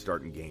Pollard's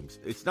starting games.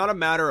 It's not a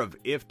matter of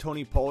if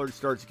Tony Pollard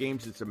starts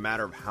games, it's a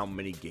matter of how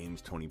many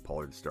games Tony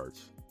Pollard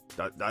starts.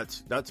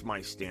 That's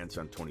my stance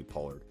on Tony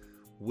Pollard.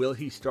 Will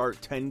he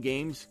start 10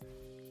 games?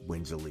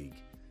 Wins a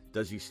league.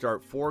 Does he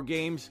start 4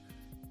 games?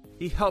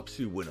 He helps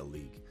you win a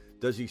league.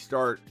 Does he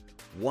start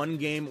 1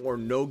 game or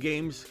no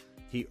games?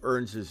 He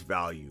earns his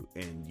value.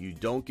 And you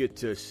don't get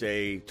to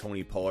say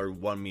Tony Pollard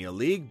won me a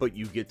league, but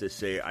you get to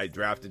say I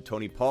drafted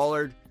Tony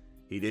Pollard.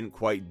 He didn't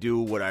quite do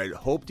what I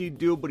hoped he'd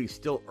do, but he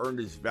still earned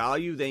his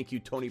value. Thank you,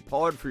 Tony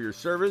Pollard, for your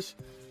service.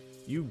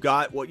 You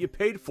got what you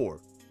paid for.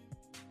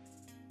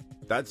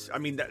 That's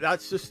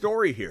the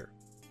story here.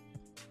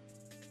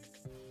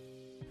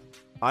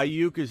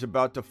 Ayuk is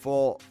about to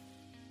fall.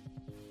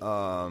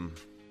 Fall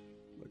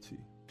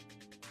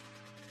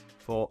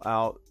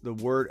out. The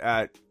word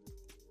at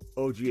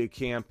OTA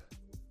camp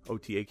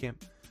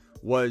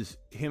was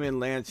him and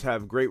Lance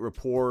have great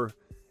rapport,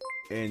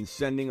 and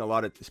spending a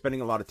lot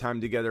of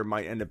time together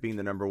might end up being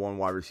the number 1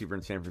 wide receiver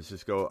in San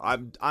Francisco.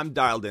 I'm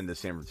dialed into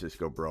San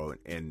Francisco, bro,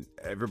 and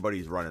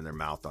everybody's running their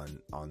mouth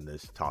on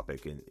this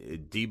topic. And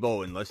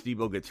Debo, unless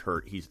Debo gets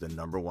hurt, he's the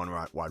number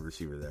 1 wide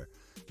receiver there.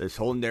 This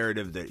whole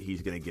narrative that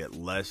he's going to get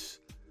less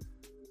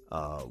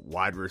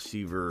wide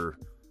receiver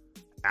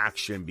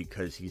action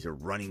because he's a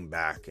running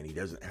back and he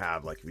doesn't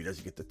have, like, if he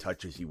doesn't get the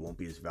touches, he won't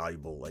be as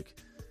valuable. Like,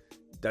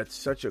 that's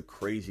such a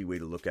crazy way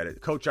to look at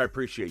it. Coach, I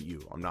appreciate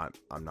you. I'm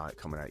not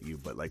coming at you,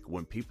 but like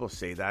when people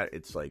say that,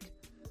 it's like,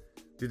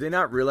 did they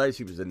not realize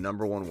he was the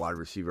number 1 wide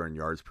receiver in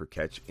yards per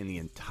catch in the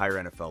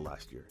entire NFL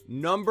last year?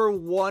 Number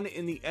 1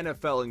 in the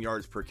NFL in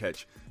yards per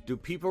catch. Do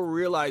people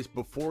realize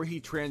before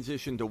he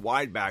transitioned to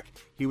wide back,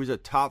 he was a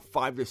top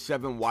 5 to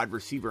 7 wide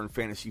receiver in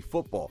fantasy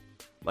football?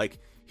 Like,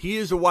 he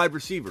is a wide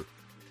receiver.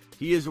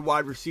 He is a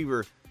wide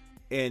receiver,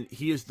 and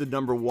he is the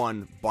number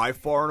 1 by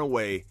far and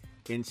away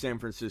in San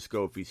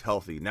Francisco if he's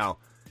healthy. Now,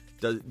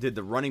 did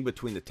the running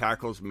between the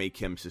tackles make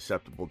him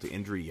susceptible to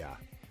injury? Yeah.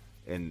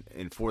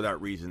 And for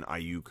that reason,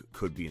 Ayuk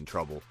could be in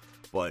trouble.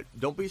 But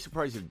don't be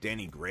surprised if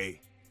Danny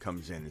Gray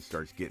comes in and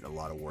starts getting a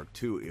lot of work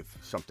too if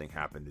something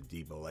happened to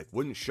Debo. Like,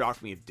 wouldn't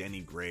shock me if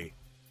Danny Gray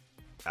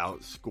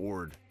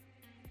outscored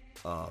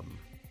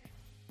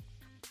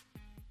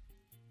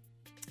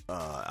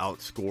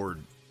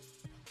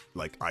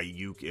like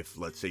Ayuk if,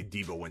 let's say,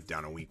 Debo went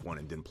down in week 1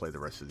 and didn't play the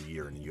rest of the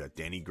year, and you got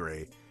Danny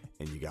Gray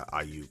and you got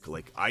Ayuk.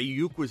 Like,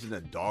 Ayuk was in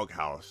the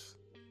doghouse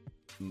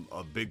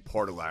a big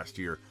part of last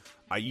year.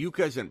 Ayuk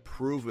hasn't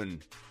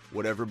proven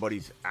what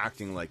everybody's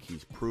acting like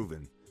he's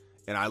proven.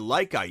 And I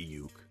like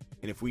Ayuk.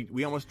 And if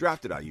we almost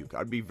drafted Ayuk,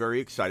 I'd be very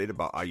excited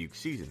about Ayuk's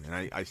season.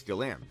 And I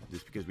still am.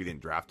 Just because we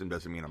didn't draft him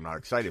doesn't mean I'm not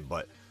excited.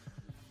 But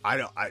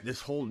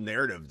this whole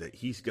narrative that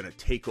he's going to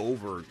take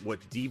over what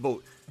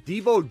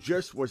Debo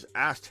just was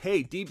asked,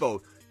 hey,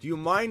 Debo, do you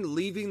mind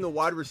leaving the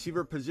wide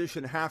receiver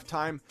position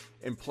halftime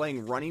and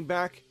playing running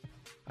back?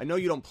 I know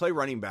you don't play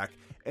running back.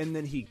 And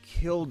then he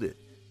killed it.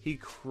 He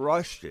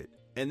crushed it.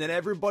 And then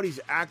everybody's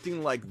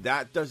acting like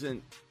that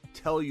doesn't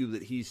tell you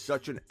that he's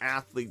such an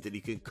athlete that he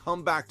can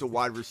come back to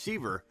wide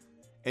receiver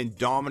and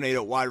dominate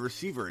at wide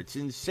receiver. It's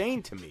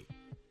insane to me.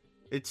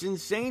 It's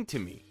insane to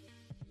me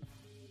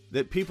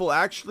that people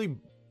actually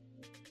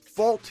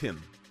fault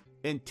him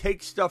and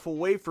take stuff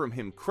away from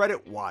him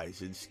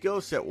credit-wise and skill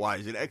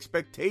set-wise and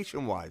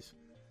expectation-wise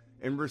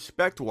and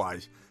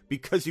respect-wise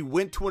because he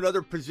went to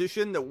another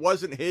position that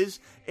wasn't his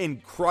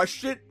and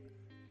crushed it.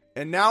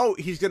 And now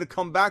he's going to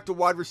come back to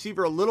wide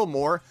receiver a little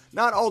more.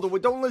 Not all the way.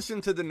 Don't listen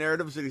to the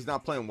narratives that he's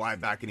not playing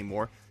wide back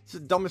anymore. It's the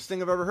dumbest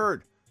thing I've ever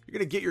heard. You're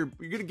going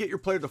to get your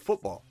player to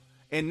football.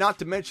 And not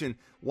to mention,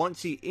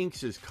 once he inks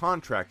his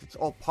contract, it's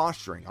all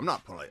posturing. I'm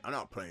not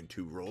playing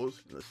 2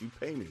 roles unless you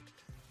pay me.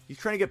 He's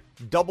trying to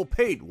get double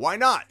paid. Why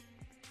not?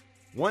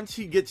 Once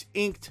he gets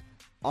inked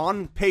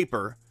on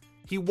paper,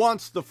 he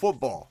wants the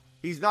football.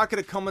 He's not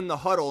going to come in the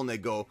huddle and they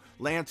go,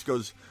 Lance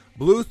goes,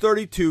 blue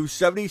 32,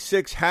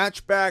 76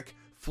 hatchback,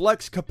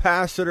 flex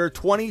capacitor,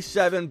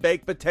 27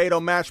 baked potato,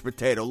 mashed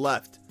potato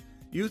left.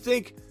 You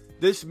think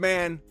this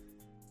man,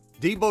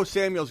 Debo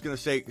Samuel's going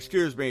to say,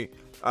 excuse me,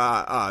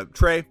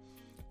 Trey,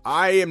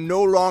 I am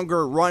no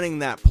longer running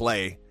that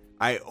play.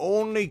 I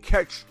only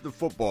catch the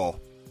football.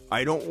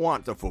 I don't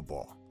want the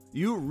football.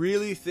 You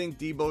really think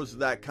Debo's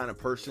that kind of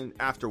person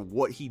after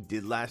what he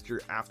did last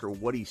year, after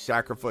what he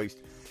sacrificed,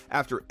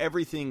 after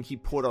everything he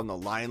put on the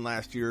line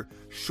last year,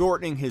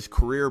 shortening his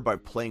career by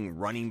playing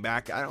running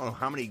back? I don't know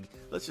how many,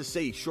 let's just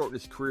say he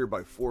shortened his career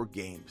by 4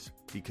 games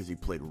because he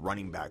played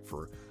running back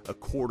for a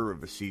quarter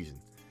of a season.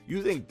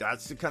 You think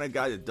that's the kind of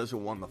guy that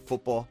doesn't want the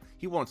football?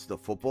 He wants the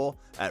football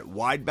at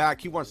wide back.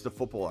 He wants the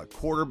football at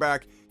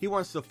quarterback. He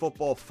wants the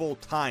football full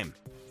time.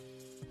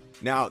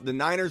 Now, the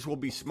Niners will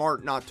be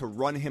smart not to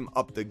run him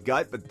up the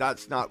gut, but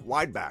that's not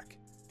wide back.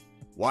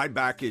 Wide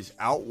back is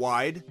out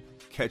wide,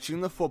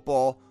 catching the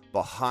football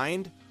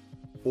behind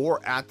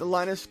or at the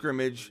line of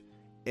scrimmage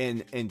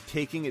and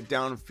taking it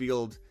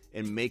downfield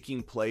and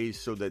making plays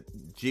so that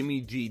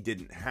Jimmy G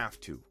didn't have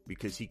to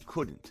because he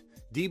couldn't.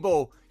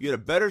 Debo, you had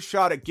a better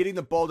shot at getting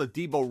the ball to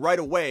Debo right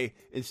away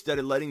instead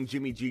of letting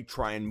Jimmy G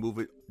try and move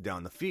it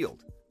down the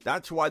field.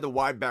 That's why the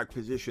wide back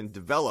position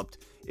developed.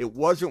 It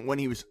wasn't when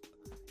he was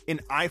in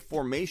I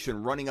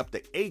formation running up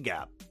the A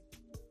gap.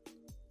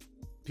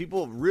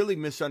 people really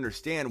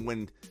misunderstand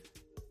when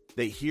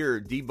they hear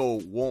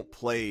Debo won't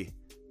play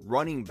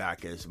running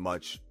back as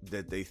much,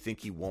 that they think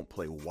he won't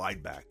play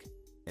wide back.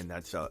 And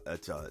that's a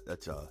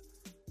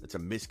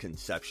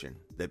misconception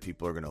that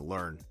people are going to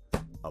learn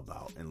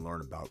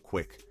about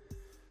quick.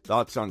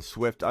 Thoughts on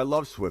Swift? I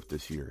love Swift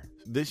this year.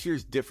 This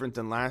year's different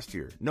than last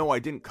year. No, I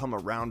didn't come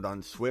around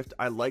on Swift.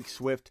 I like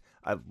Swift.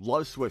 I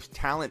love Swift's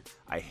talent.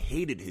 I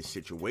hated his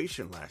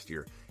situation last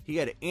year. He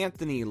had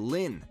Anthony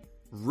Lynn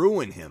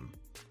ruin him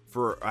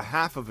for a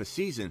half of a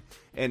season.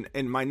 And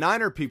my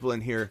Niner people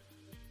in here,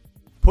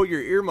 put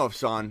your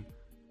earmuffs on.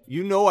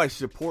 You know I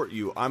support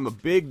you. I'm a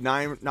big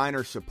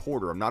Niner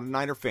supporter. I'm not a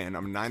Niner fan.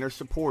 I'm a Niner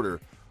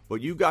supporter.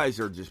 But you guys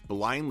are just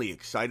blindly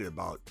excited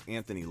about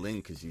Anthony Lynn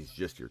because he's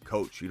just your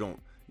coach. You don't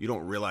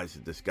realize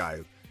that this guy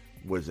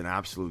was an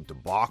absolute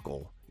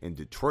debacle in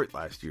Detroit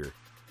last year.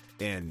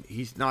 And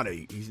he's not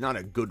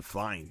a good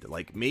find.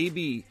 Like,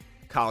 maybe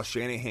Kyle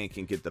Shanahan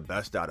can get the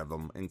best out of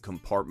him and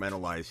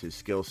compartmentalize his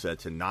skill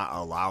sets and not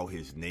allow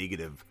his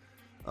negative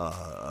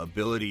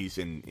abilities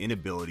and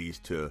inabilities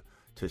to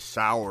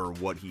sour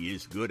what he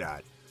is good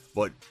at.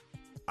 But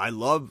I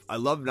love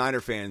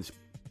Niner fans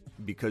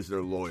because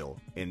they're loyal,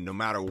 and no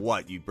matter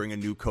what, you bring a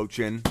new coach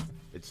in,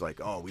 it's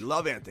like, oh, we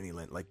love Anthony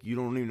Lynn. Like, you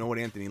don't even know what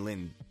Anthony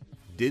Lynn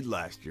did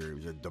last year. It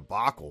was a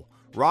debacle.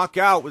 Rock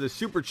Out with a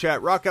super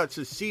chat. Rock Out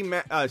says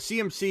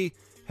CMC,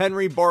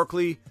 Henry,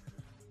 Barkley.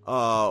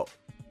 What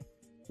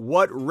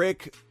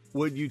Rick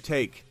would you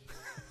take?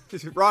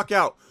 Rock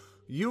Out,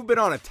 you've been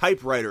on a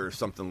typewriter or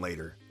something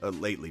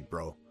lately,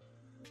 bro.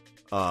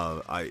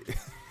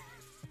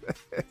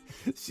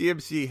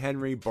 CMC,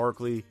 Henry,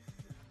 Barkley.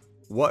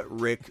 What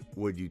Rick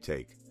would you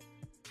take?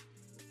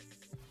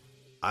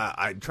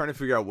 I'm trying to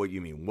figure out what you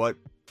mean. What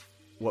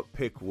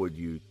pick would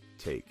you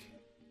take?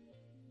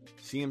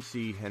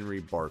 CMC,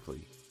 Henry,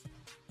 Barkley.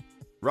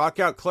 Rock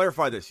Out,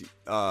 clarify this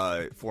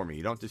for me.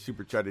 You don't have to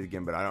super chat it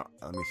again, but I don't.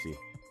 Let me see.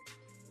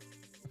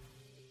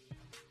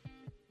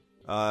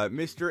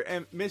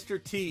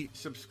 Mr. T,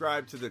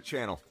 subscribe to the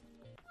channel.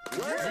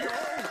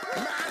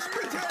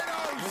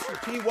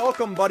 Mr. T,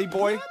 welcome, buddy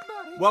boy.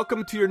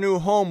 Welcome to your new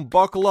home.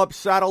 Buckle up,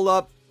 saddle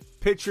up,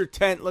 pitch your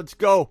tent. Let's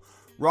go.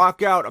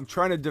 Rock Out. I'm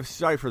trying to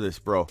decipher this,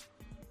 bro.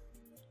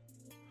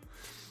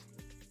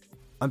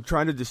 I'm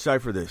trying to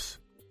decipher this.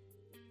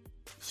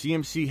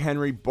 CMC,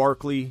 Henry,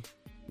 Barkley.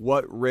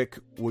 What Rick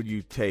would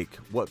you take?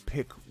 What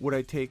pick would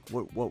I take?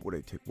 What would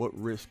I take? What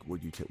risk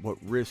would you take? What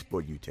risk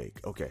would you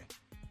take? Okay.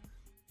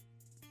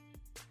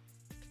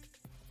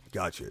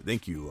 Gotcha.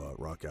 Thank you,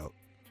 Rock Out.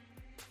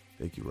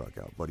 Thank you, Rock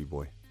Out, buddy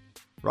boy.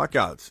 Rock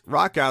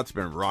Out's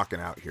been rocking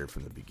out here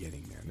from the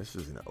beginning, man. This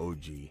is an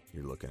OG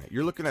you're looking at.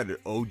 You're looking at an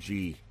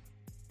OG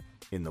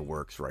in the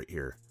works right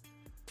here.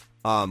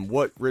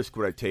 What risk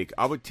would I take?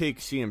 I would take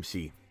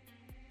CMC.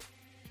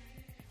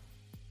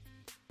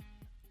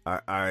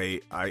 I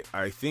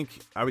think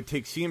I would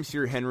take CMC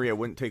or Henry. I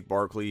wouldn't take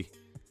Barkley.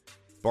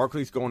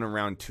 Barkley's going in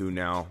round 2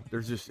 now.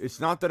 It's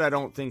not that I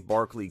don't think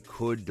Barkley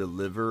could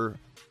deliver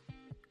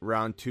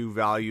round 2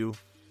 value.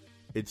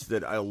 It's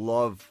that I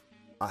love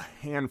a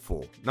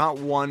handful, not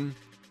one,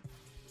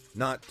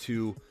 not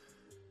two,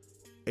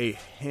 a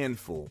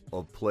handful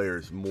of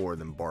players more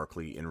than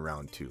Barkley in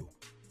round 2.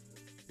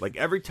 Like,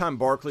 every time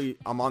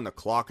I'm on the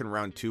clock in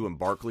round 2 and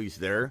Barkley's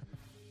there,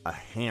 a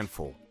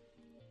handful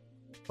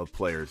of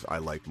players I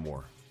like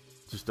more.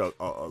 Just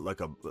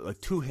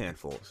like 2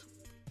 handfuls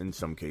in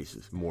some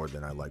cases more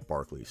than I like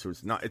Barkley. So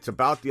it's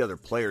about the other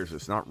players.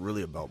 It's not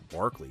really about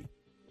Barkley.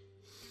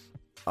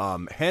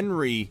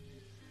 Henry,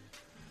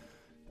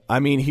 I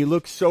mean, he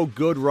looks so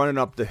good running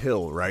up the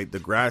hill, right? The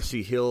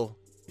grassy hill.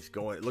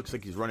 It looks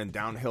like he's running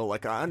downhill.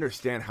 Like, I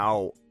understand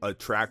how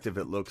attractive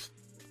it looks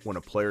when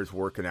a player's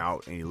working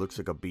out and he looks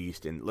like a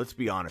beast. And let's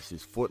be honest,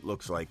 his foot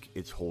looks like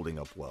it's holding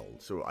up well.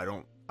 So I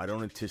don't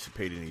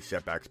anticipate any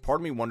setbacks. Part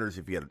of me wonders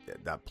if he had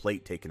that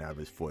plate taken out of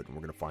his foot, and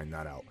we're going to find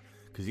that out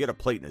because he had a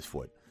plate in his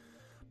foot.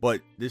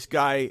 But this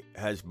guy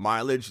has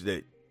mileage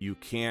that you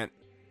can't,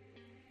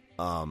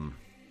 you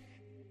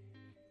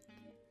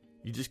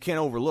just can't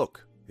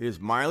overlook. His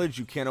mileage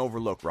you can't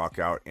overlook, Rock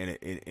Out.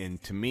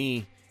 And to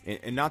me,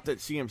 and not that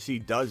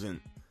CMC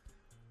doesn't,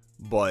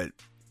 but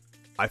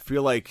I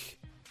feel like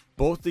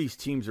both these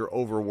teams are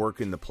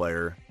overworking the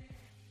player.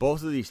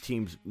 Both of these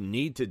teams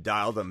need to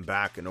dial them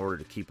back in order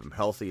to keep them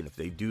healthy. And if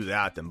they do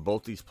that, then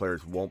both these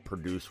players won't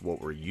produce what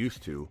we're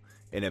used to.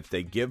 And if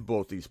they give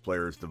both these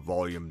players the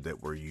volume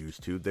that we're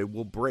used to, they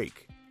will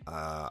break.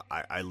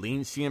 I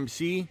lean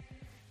CMC.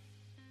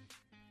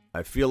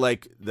 I feel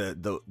like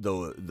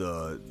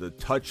the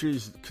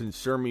touches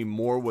concern me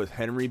more with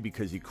Henry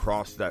because he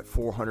crossed that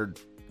 400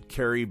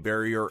 carry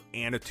barrier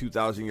and a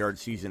 2,000-yard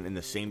season in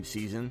the same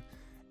season.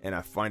 And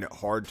I find it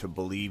hard to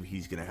believe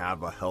he's going to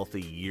have a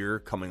healthy year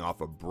coming off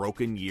a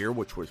broken year,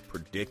 which was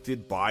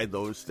predicted by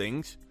those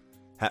things.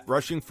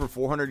 Rushing for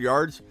 400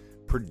 yards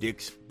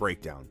predicts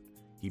breakdown.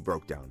 He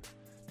broke down.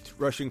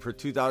 Rushing for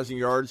 2,000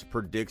 yards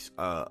predicts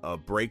a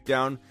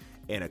breakdown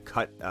and a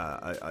cut.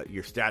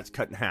 Your stats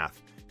cut in half.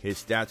 His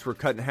stats were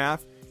cut in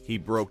half. He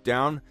broke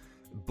down.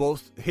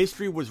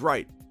 history was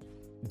right.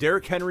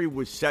 Derrick Henry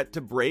was set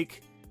to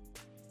break.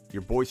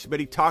 Your boy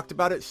Smitty talked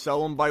about it.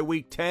 Sell him by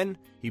week 10.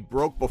 He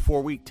broke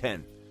before week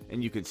 10.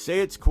 And you could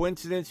say it's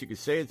coincidence. You could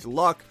say it's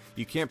luck.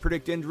 You can't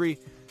predict injury.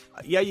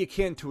 Yeah, you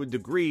can to a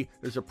degree.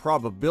 There's a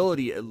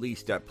probability at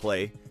least at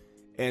play.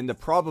 And the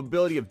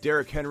probability of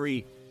Derrick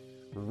Henry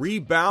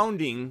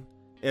rebounding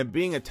and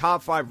being a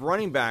top 5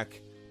 running back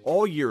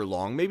all year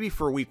long, maybe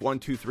for week 1,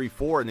 2, 3,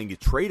 4, and then you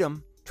trade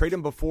him. Trade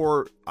him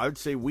before, I would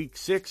say, week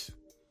 6.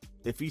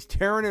 If he's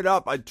tearing it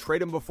up, I'd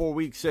trade him before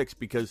week 6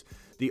 because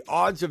the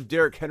odds of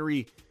Derrick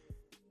Henry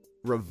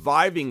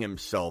reviving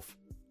himself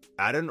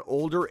at an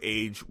older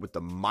age with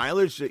the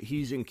mileage that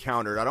he's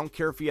encountered, I don't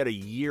care if he had a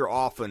year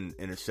off in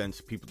a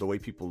sense, the way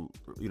people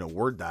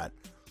word that.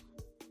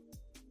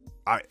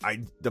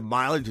 The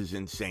mileage is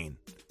insane.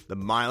 The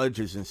mileage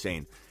is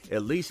insane.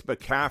 At least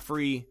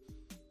McCaffrey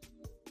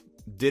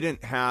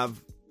didn't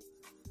have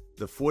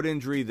the foot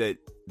injury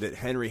that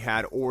Henry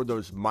had or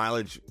those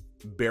mileage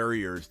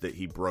barriers that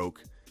he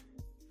broke.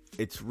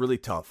 It's really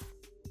tough.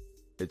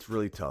 It's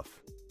really tough.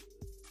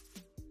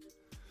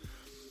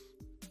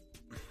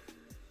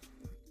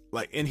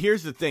 And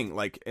here's the thing,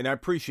 and I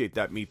appreciate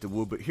that, Meet the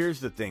Woo, but here's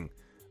the thing.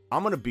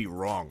 I'm going to be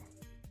wrong.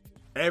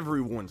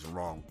 Everyone's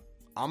wrong.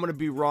 I'm going to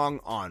be wrong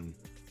on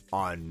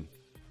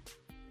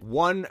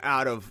 1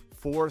 out of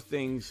 4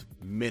 things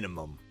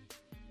minimum.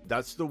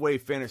 That's the way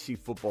fantasy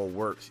football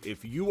works.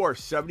 If you are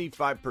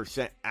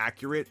 75%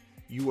 accurate,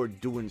 you are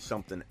doing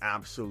something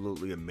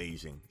absolutely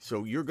amazing.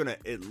 So you're going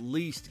to at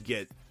least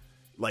get,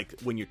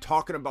 when you're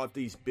talking about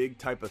these big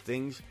type of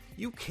things,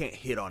 you can't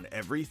hit on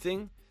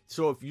everything.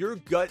 So if your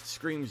gut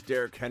screams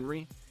Derrick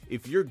Henry,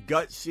 if your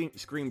gut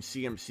screams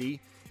CMC,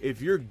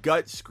 if your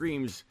gut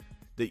screams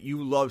that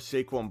you love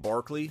Saquon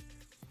Barkley,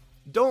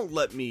 don't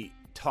let me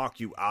talk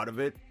you out of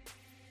it.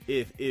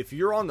 If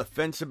you're on the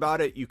fence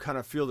about it, you kind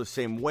of feel the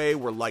same way,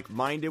 we're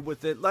like-minded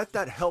with it, let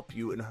that help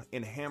you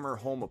and hammer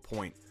home a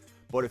point.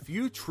 But if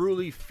you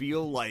truly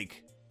feel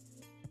like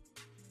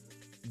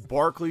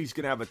Barkley's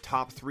going to have a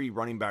top 3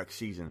 running back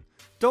season,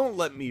 don't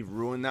let me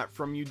ruin that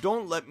from you.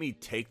 Don't let me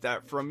take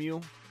that from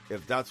you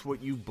if that's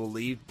what you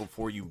believed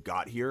before you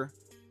got here.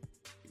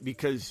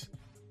 Because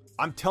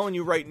I'm telling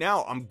you right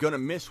now, I'm going to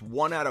miss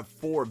 1 out of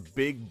 4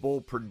 big,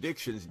 bold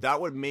predictions. That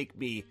would make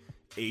me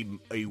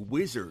a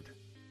wizard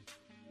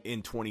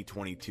in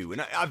 2022.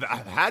 And I've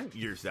had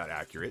years that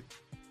accurate,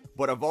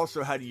 but I've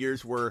also had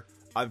years where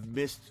I've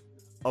missed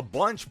a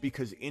bunch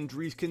because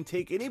injuries can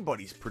take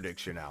anybody's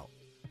prediction out.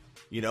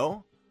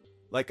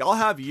 I'll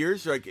have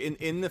years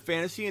in the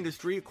fantasy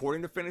industry,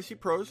 according to Fantasy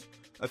Pros,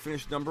 I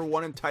finished number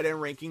 1 in tight end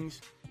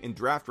rankings, in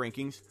draft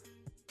rankings,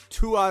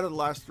 2 out of the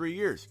last 3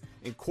 years.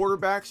 In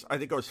quarterbacks, I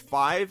think I was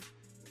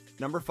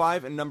number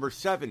 5 and number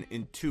 7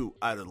 in 2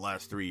 out of the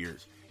last 3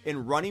 years.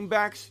 In running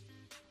backs,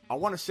 I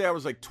want to say I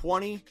was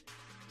 20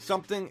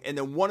 something, and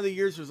then one of the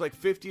years was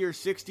 50 or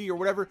 60 or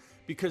whatever,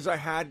 because I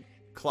had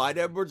Clyde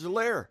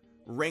Edwards-Helaire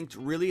ranked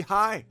really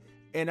high,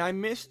 and I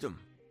missed him.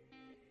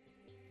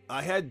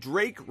 I had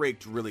Drake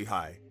ranked really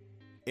high,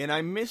 and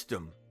I missed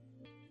him.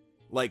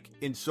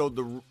 And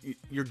so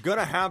you're going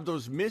to have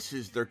those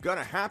misses. They're going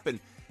to happen.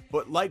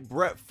 But like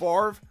Brett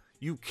Favre,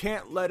 you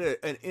can't let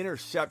an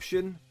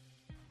interception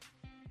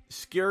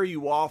scare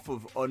you off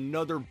of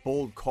another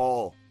bold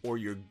call or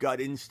your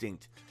gut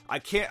instinct. I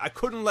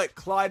couldn't let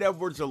Clyde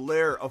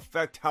Edwards-Helaire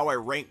affect how I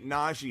ranked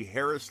Najee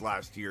Harris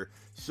last year.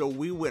 So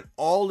we went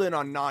all in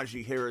on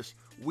Najee Harris.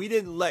 We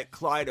didn't let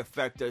Clyde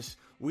affect us.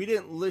 We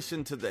didn't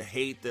listen to the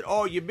hate that,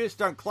 oh, you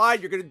missed on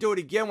Clyde, you're going to do it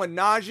again with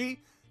Najee?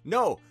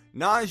 No,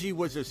 Najee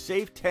was a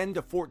safe 10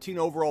 to 14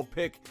 overall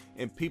pick,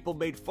 and people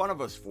made fun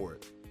of us for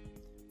it.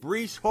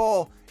 Breece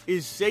Hall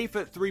is safe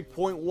at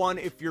 3.1.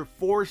 If you're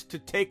forced to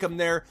take him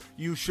there,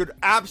 you should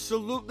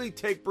absolutely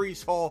take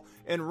Breece Hall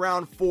in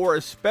round 4,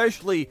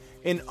 especially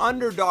in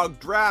underdog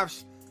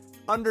drafts,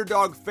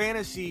 underdog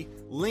fantasy.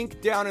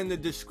 Link down in the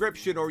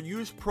description or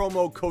use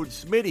promo code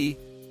SMITTY.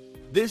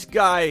 This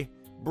guy,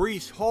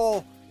 Breece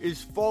Hall,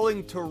 is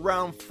falling to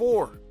round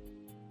 4.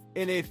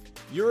 And if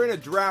you're in a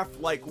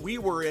draft like we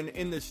were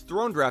in this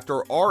throne draft,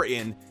 or are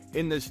in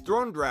this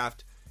throne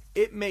draft,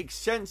 it makes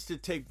sense to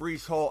take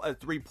Breece Hall at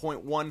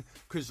 3.1,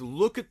 because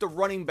look at the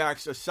running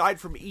backs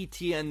aside from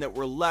ETN that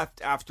were left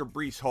after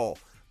Breece Hall.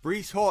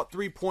 Breece Hall at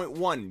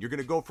 3.1. You're going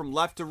to go from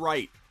left to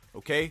right,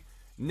 okay?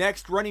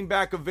 Next running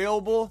back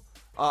available,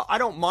 I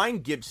don't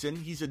mind Gibson.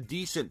 He's a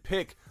decent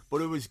pick,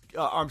 but it was,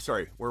 I'm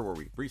sorry, where were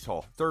we? Breece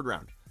Hall, third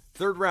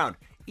round.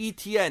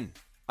 ETN.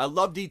 I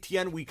loved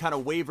ETN. We kind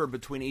of waver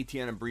between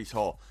ETN and Breece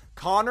Hall.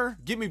 Connor,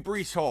 give me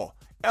Breece Hall.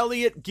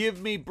 Elliott,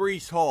 give me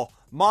Breece Hall.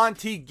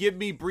 Monty, give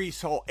me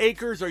Breece Hall.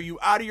 Akers, are you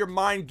out of your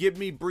mind? Give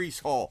me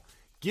Breece Hall.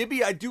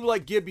 Gibby, I do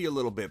like Gibby a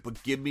little bit,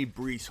 but give me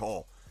Breece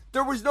Hall.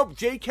 There was no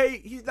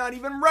JK. He's not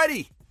even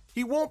ready.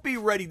 He won't be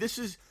ready. This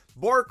is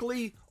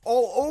Barkley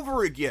all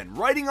over again.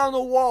 Writing on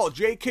the wall.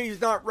 JK's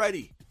not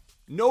ready.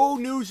 No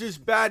news is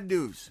bad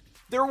news.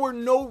 There were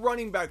no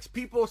running backs.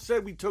 People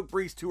said we took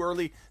Breece too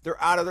early.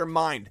 They're out of their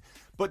mind.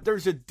 But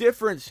there's a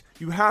difference.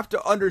 You have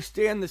to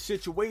understand the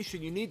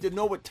situation. You need to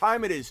know what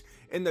time it is.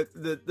 And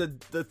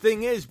the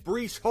thing is,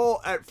 Breece Hall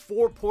at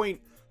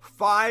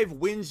 4.5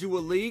 wins you a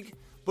league,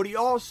 but he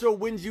also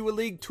wins you a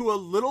league to a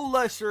little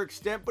lesser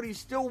extent, but he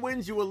still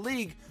wins you a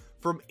league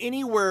from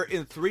anywhere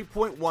in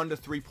 3.1 to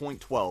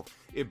 3.12.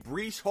 If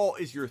Breece Hall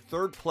is your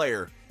third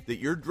player that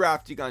you're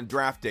drafting on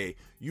draft day,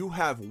 you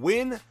have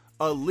win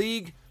a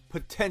league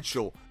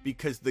potential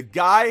because the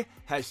guy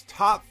has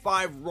top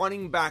 5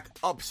 running back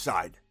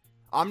upside.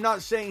 I'm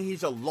not saying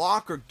he's a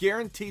lock or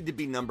guaranteed to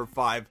be number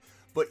 5,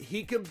 but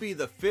he could be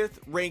the 5th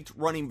ranked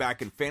running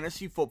back in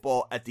fantasy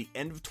football at the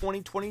end of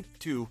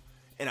 2022,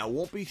 and I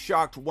won't be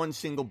shocked one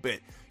single bit.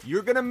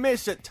 You're going to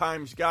miss at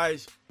times,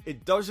 guys.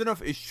 It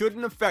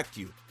shouldn't affect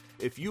you.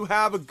 If you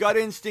have a gut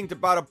instinct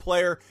about a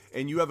player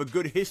and you have a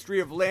good history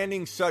of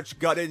landing such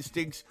gut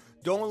instincts,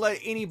 don't let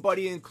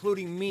anybody,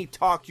 including me,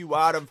 talk you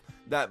out of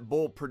that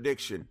bold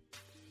prediction.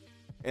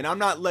 And I'm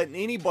not letting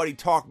anybody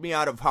talk me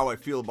out of how I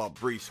feel about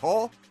Breece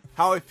Hall,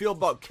 how I feel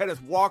about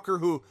Kenneth Walker,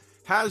 who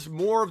has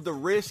more of the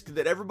risk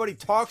that everybody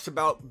talks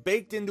about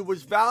baked into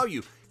his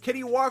value.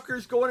 Kenny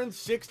Walker's going in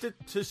 6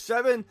 to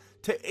 7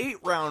 to 8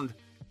 round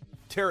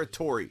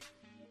territory.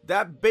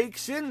 That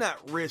bakes in that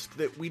risk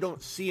that we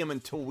don't see him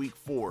until week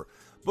 4.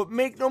 But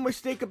make no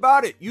mistake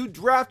about it. You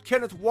draft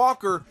Kenneth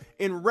Walker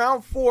in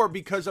round 4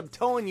 because I'm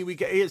telling you,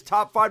 he has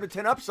top 5 to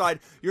 10 upside.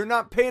 You're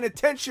not paying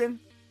attention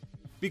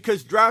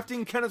because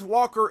drafting Kenneth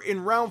Walker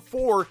in round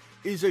 4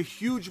 is a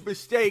huge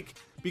mistake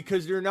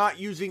because you're not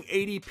using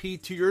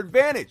ADP to your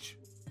advantage.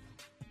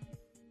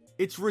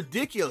 It's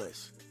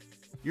ridiculous.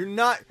 You're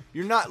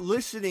not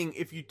listening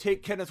if you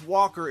take Kenneth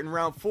Walker in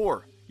round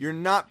 4. You're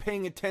not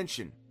paying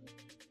attention.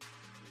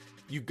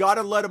 You got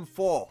to let him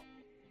fall.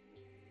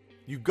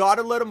 You got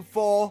to let him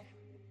fall.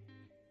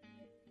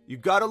 You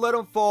got to let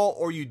him fall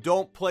or you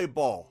don't play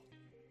ball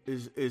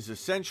is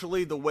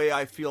essentially the way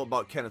I feel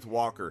about Kenneth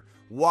Walker.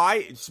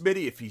 Why?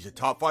 Smitty, if he's a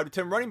top 5 to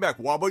 10 running back,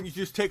 why wouldn't you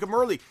just take him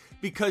early?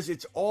 Because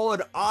it's all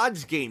an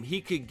odds game.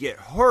 He could get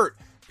hurt.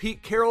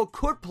 Pete Carroll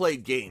could play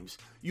games.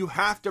 You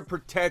have to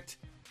protect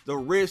the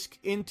risk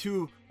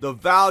into the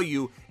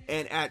value.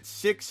 And at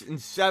 6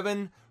 and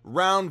 7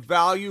 round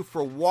value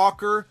for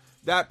Walker,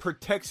 that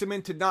protects him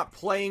into not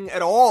playing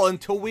at all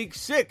until week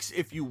 6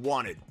 if you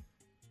wanted.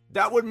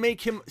 That would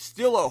make him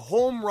still a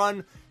home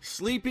run,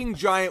 sleeping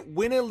giant,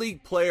 win a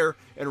league player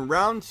in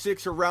round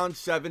 6 or round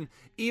 7,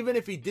 even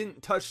if he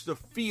didn't touch the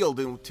field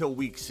until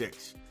week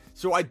 6.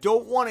 So I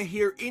don't want to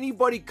hear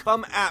anybody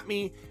come at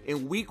me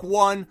in week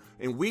 1,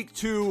 in week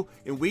 2,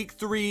 in week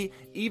 3,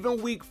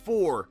 even week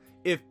 4,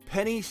 if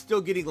Penny's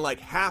still getting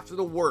like half of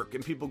the work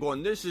and people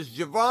going, this is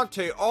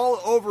Javonte all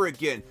over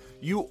again.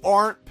 You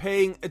aren't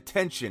paying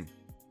attention.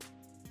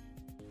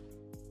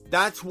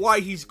 That's why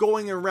he's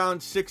going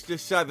around 6 to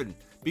 7,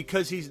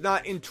 because he's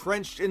not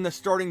entrenched in the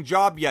starting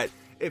job yet.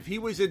 If he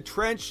was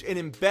entrenched and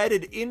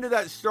embedded into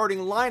that starting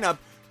lineup,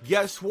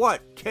 guess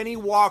what? Kenny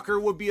Walker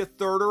would be a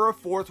 3rd or a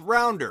 4th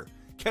rounder.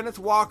 Kenneth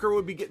Walker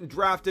would be getting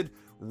drafted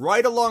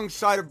right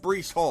alongside of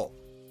Breece Hall.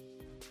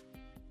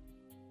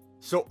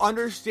 So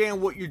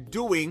understand what you're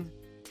doing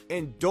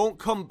and don't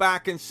come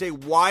back and say,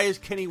 why is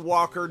Kenny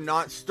Walker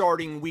not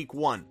starting week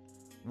 1?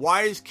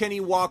 Why is Kenny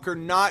Walker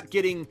not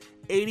getting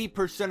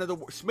 80% of the...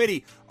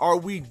 Smitty, are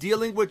we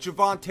dealing with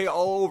Javonte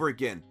all over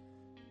again?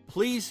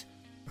 Please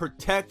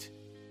protect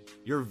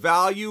your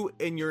value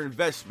and your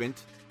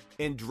investment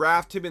and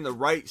draft him in the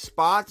right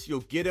spots.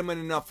 You'll get him in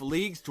enough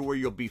leagues to where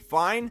you'll be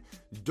fine.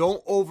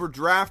 Don't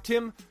overdraft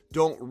him.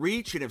 Don't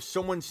reach. And if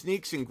someone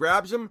sneaks and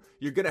grabs him,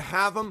 you're going to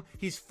have him.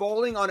 He's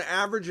falling on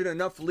average in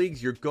enough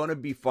leagues. You're going to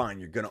be fine.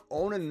 You're going to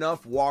own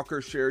enough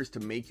Walker shares to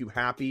make you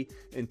happy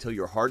until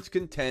your heart's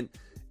content.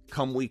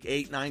 Come week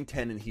 8, 9,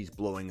 10, and he's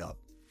blowing up.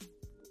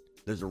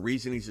 There's a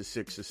reason he's a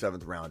 6th or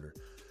 7th rounder.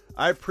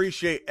 I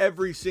appreciate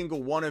every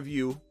single one of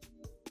you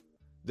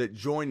that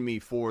joined me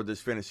for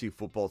this Fantasy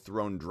Football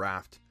Throne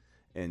draft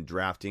and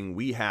drafting.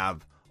 We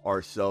have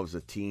ourselves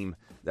a team.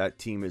 That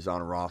team is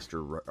on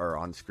roster or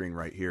on screen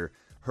right here.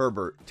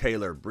 Herbert,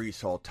 Taylor,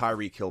 Breece Hall,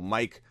 Tyreek Hill,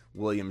 Mike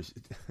Williams.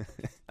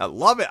 I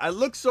love it. I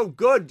look so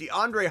good.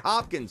 DeAndre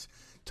Hopkins,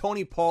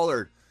 Tony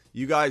Pollard.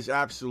 You guys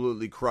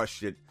absolutely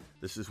crushed it.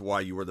 This is why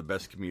you are the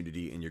best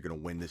community and you're going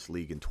to win this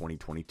league in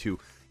 2022.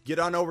 Get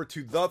on over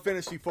to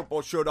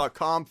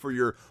thefantasyfootballshow.com for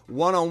your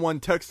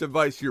one-on-one text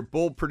advice, your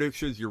bold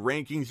predictions, your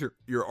rankings,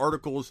 your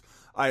articles.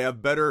 I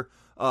have more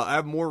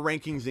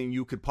rankings than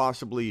you could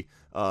possibly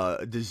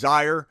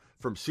desire,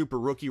 from super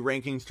rookie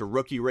rankings to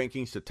rookie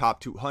rankings to top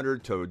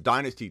 200 to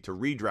dynasty to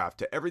redraft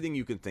to everything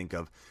you can think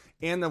of.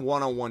 And the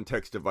one-on-one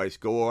text device.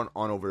 Go on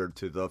over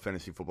to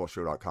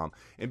thefantasyfootballshow.com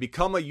and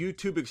become a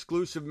YouTube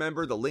exclusive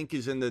member. The link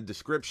is in the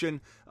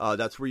description.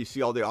 That's where you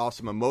see all the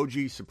awesome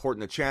emojis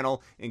supporting the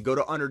channel. And go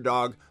to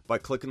Underdog by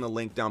clicking the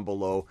link down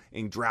below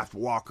and draft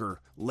Walker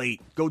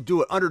late. Go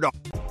do it, Underdog.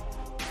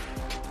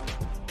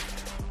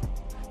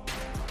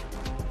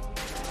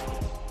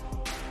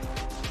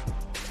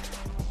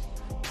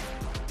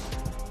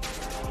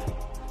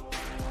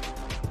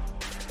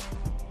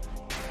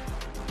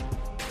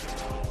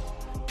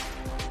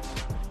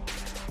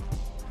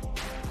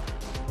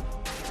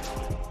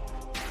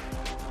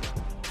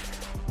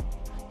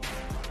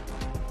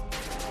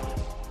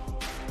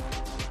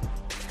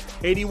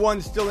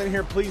 81 still in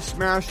here. Please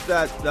smash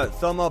that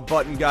thumb up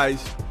button,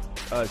 guys.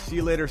 See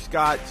you later,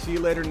 Scott. See you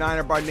later,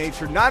 Niner by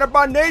Nature. Niner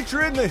by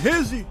Nature in the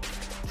hizzy.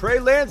 Trey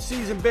Lance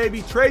season,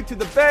 baby. Trey to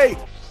the Bay.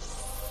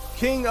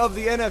 King of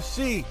the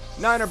NFC.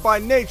 Niner by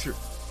Nature.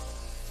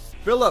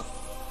 Philip,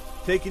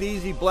 take it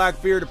easy.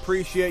 Blackbeard,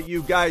 appreciate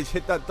you. Guys,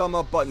 hit that thumb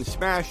up button.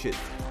 Smash it.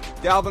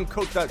 Dalvin,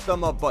 cook that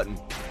thumb up button.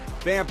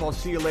 Vamp, I'll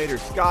see you later.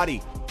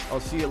 Scotty, I'll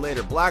see you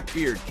later.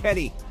 Blackbeard,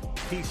 Kenny,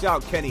 peace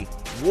out, Kenny.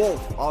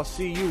 Wolf, I'll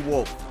see you,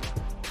 Wolf.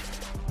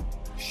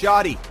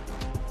 Shoddy.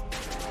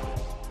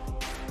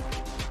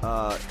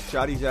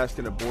 Shoddy's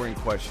asking a boring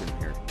question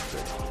here.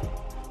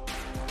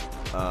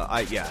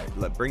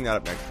 Bring that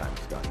up next time,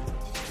 Scott.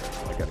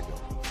 I gotta go.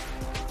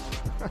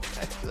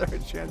 Is there a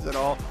chance at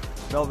all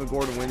Melvin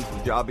Gordon wins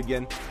the job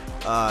again?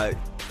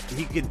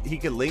 He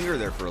could linger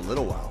there for a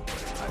little while.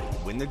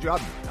 But win the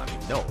job? I mean,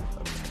 no.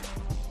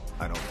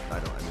 I mean,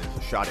 there's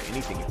a shot at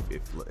anything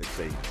if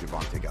say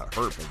Javonte got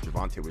hurt, but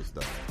Javonte was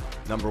the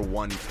number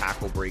one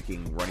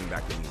tackle-breaking running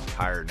back in the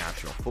entire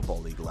National Football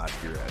League last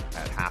year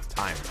at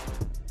halftime.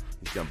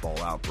 He's gonna ball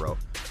out, bro.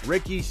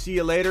 Ricky, see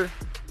you later.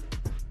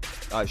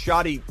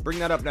 Shoddy, bring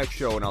that up next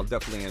show, and I'll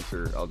definitely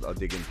answer. I'll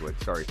dig into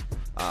it. Sorry,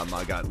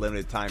 I got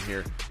limited time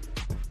here.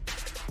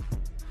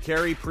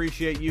 Carrie,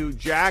 appreciate you.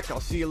 Jack,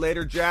 I'll see you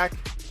later, Jack.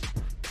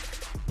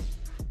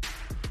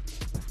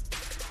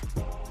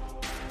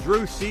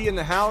 Drew C in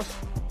the house.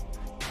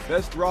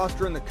 Best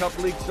roster in the Cup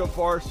League so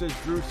far, says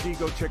Drew C.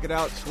 Go check it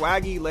out.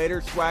 Swaggy,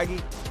 later,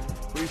 Swaggy.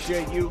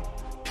 Appreciate you.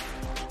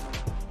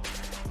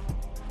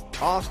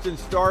 Austin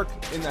Stark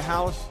in the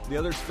house. The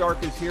other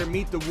Stark is here.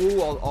 Meet the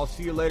Woo. I'll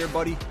see you later,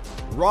 buddy.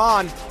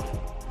 Ron,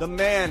 the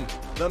man,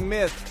 the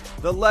myth,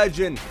 the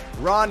legend.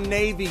 Ron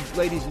Navy,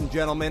 ladies and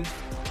gentlemen.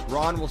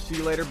 Ron, we'll see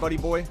you later, buddy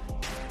boy.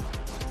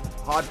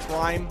 Hod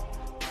Prime,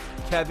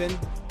 Kevin,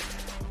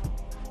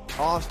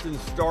 Austin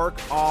Stark,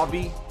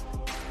 Aubie.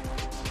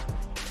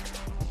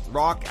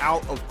 Rock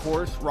Out, of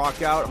course.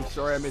 Rock Out. I'm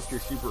sorry I missed your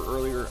super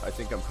earlier. I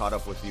think I'm caught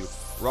up with you.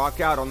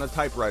 Rock Out on the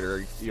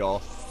typewriter,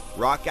 y'all.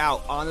 Rock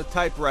Out on the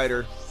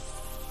typewriter.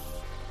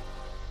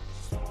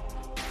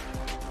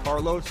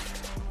 Carlos.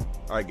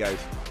 All right, guys.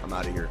 I'm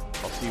out of here.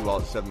 I'll see you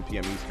all at 7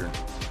 p.m. Eastern.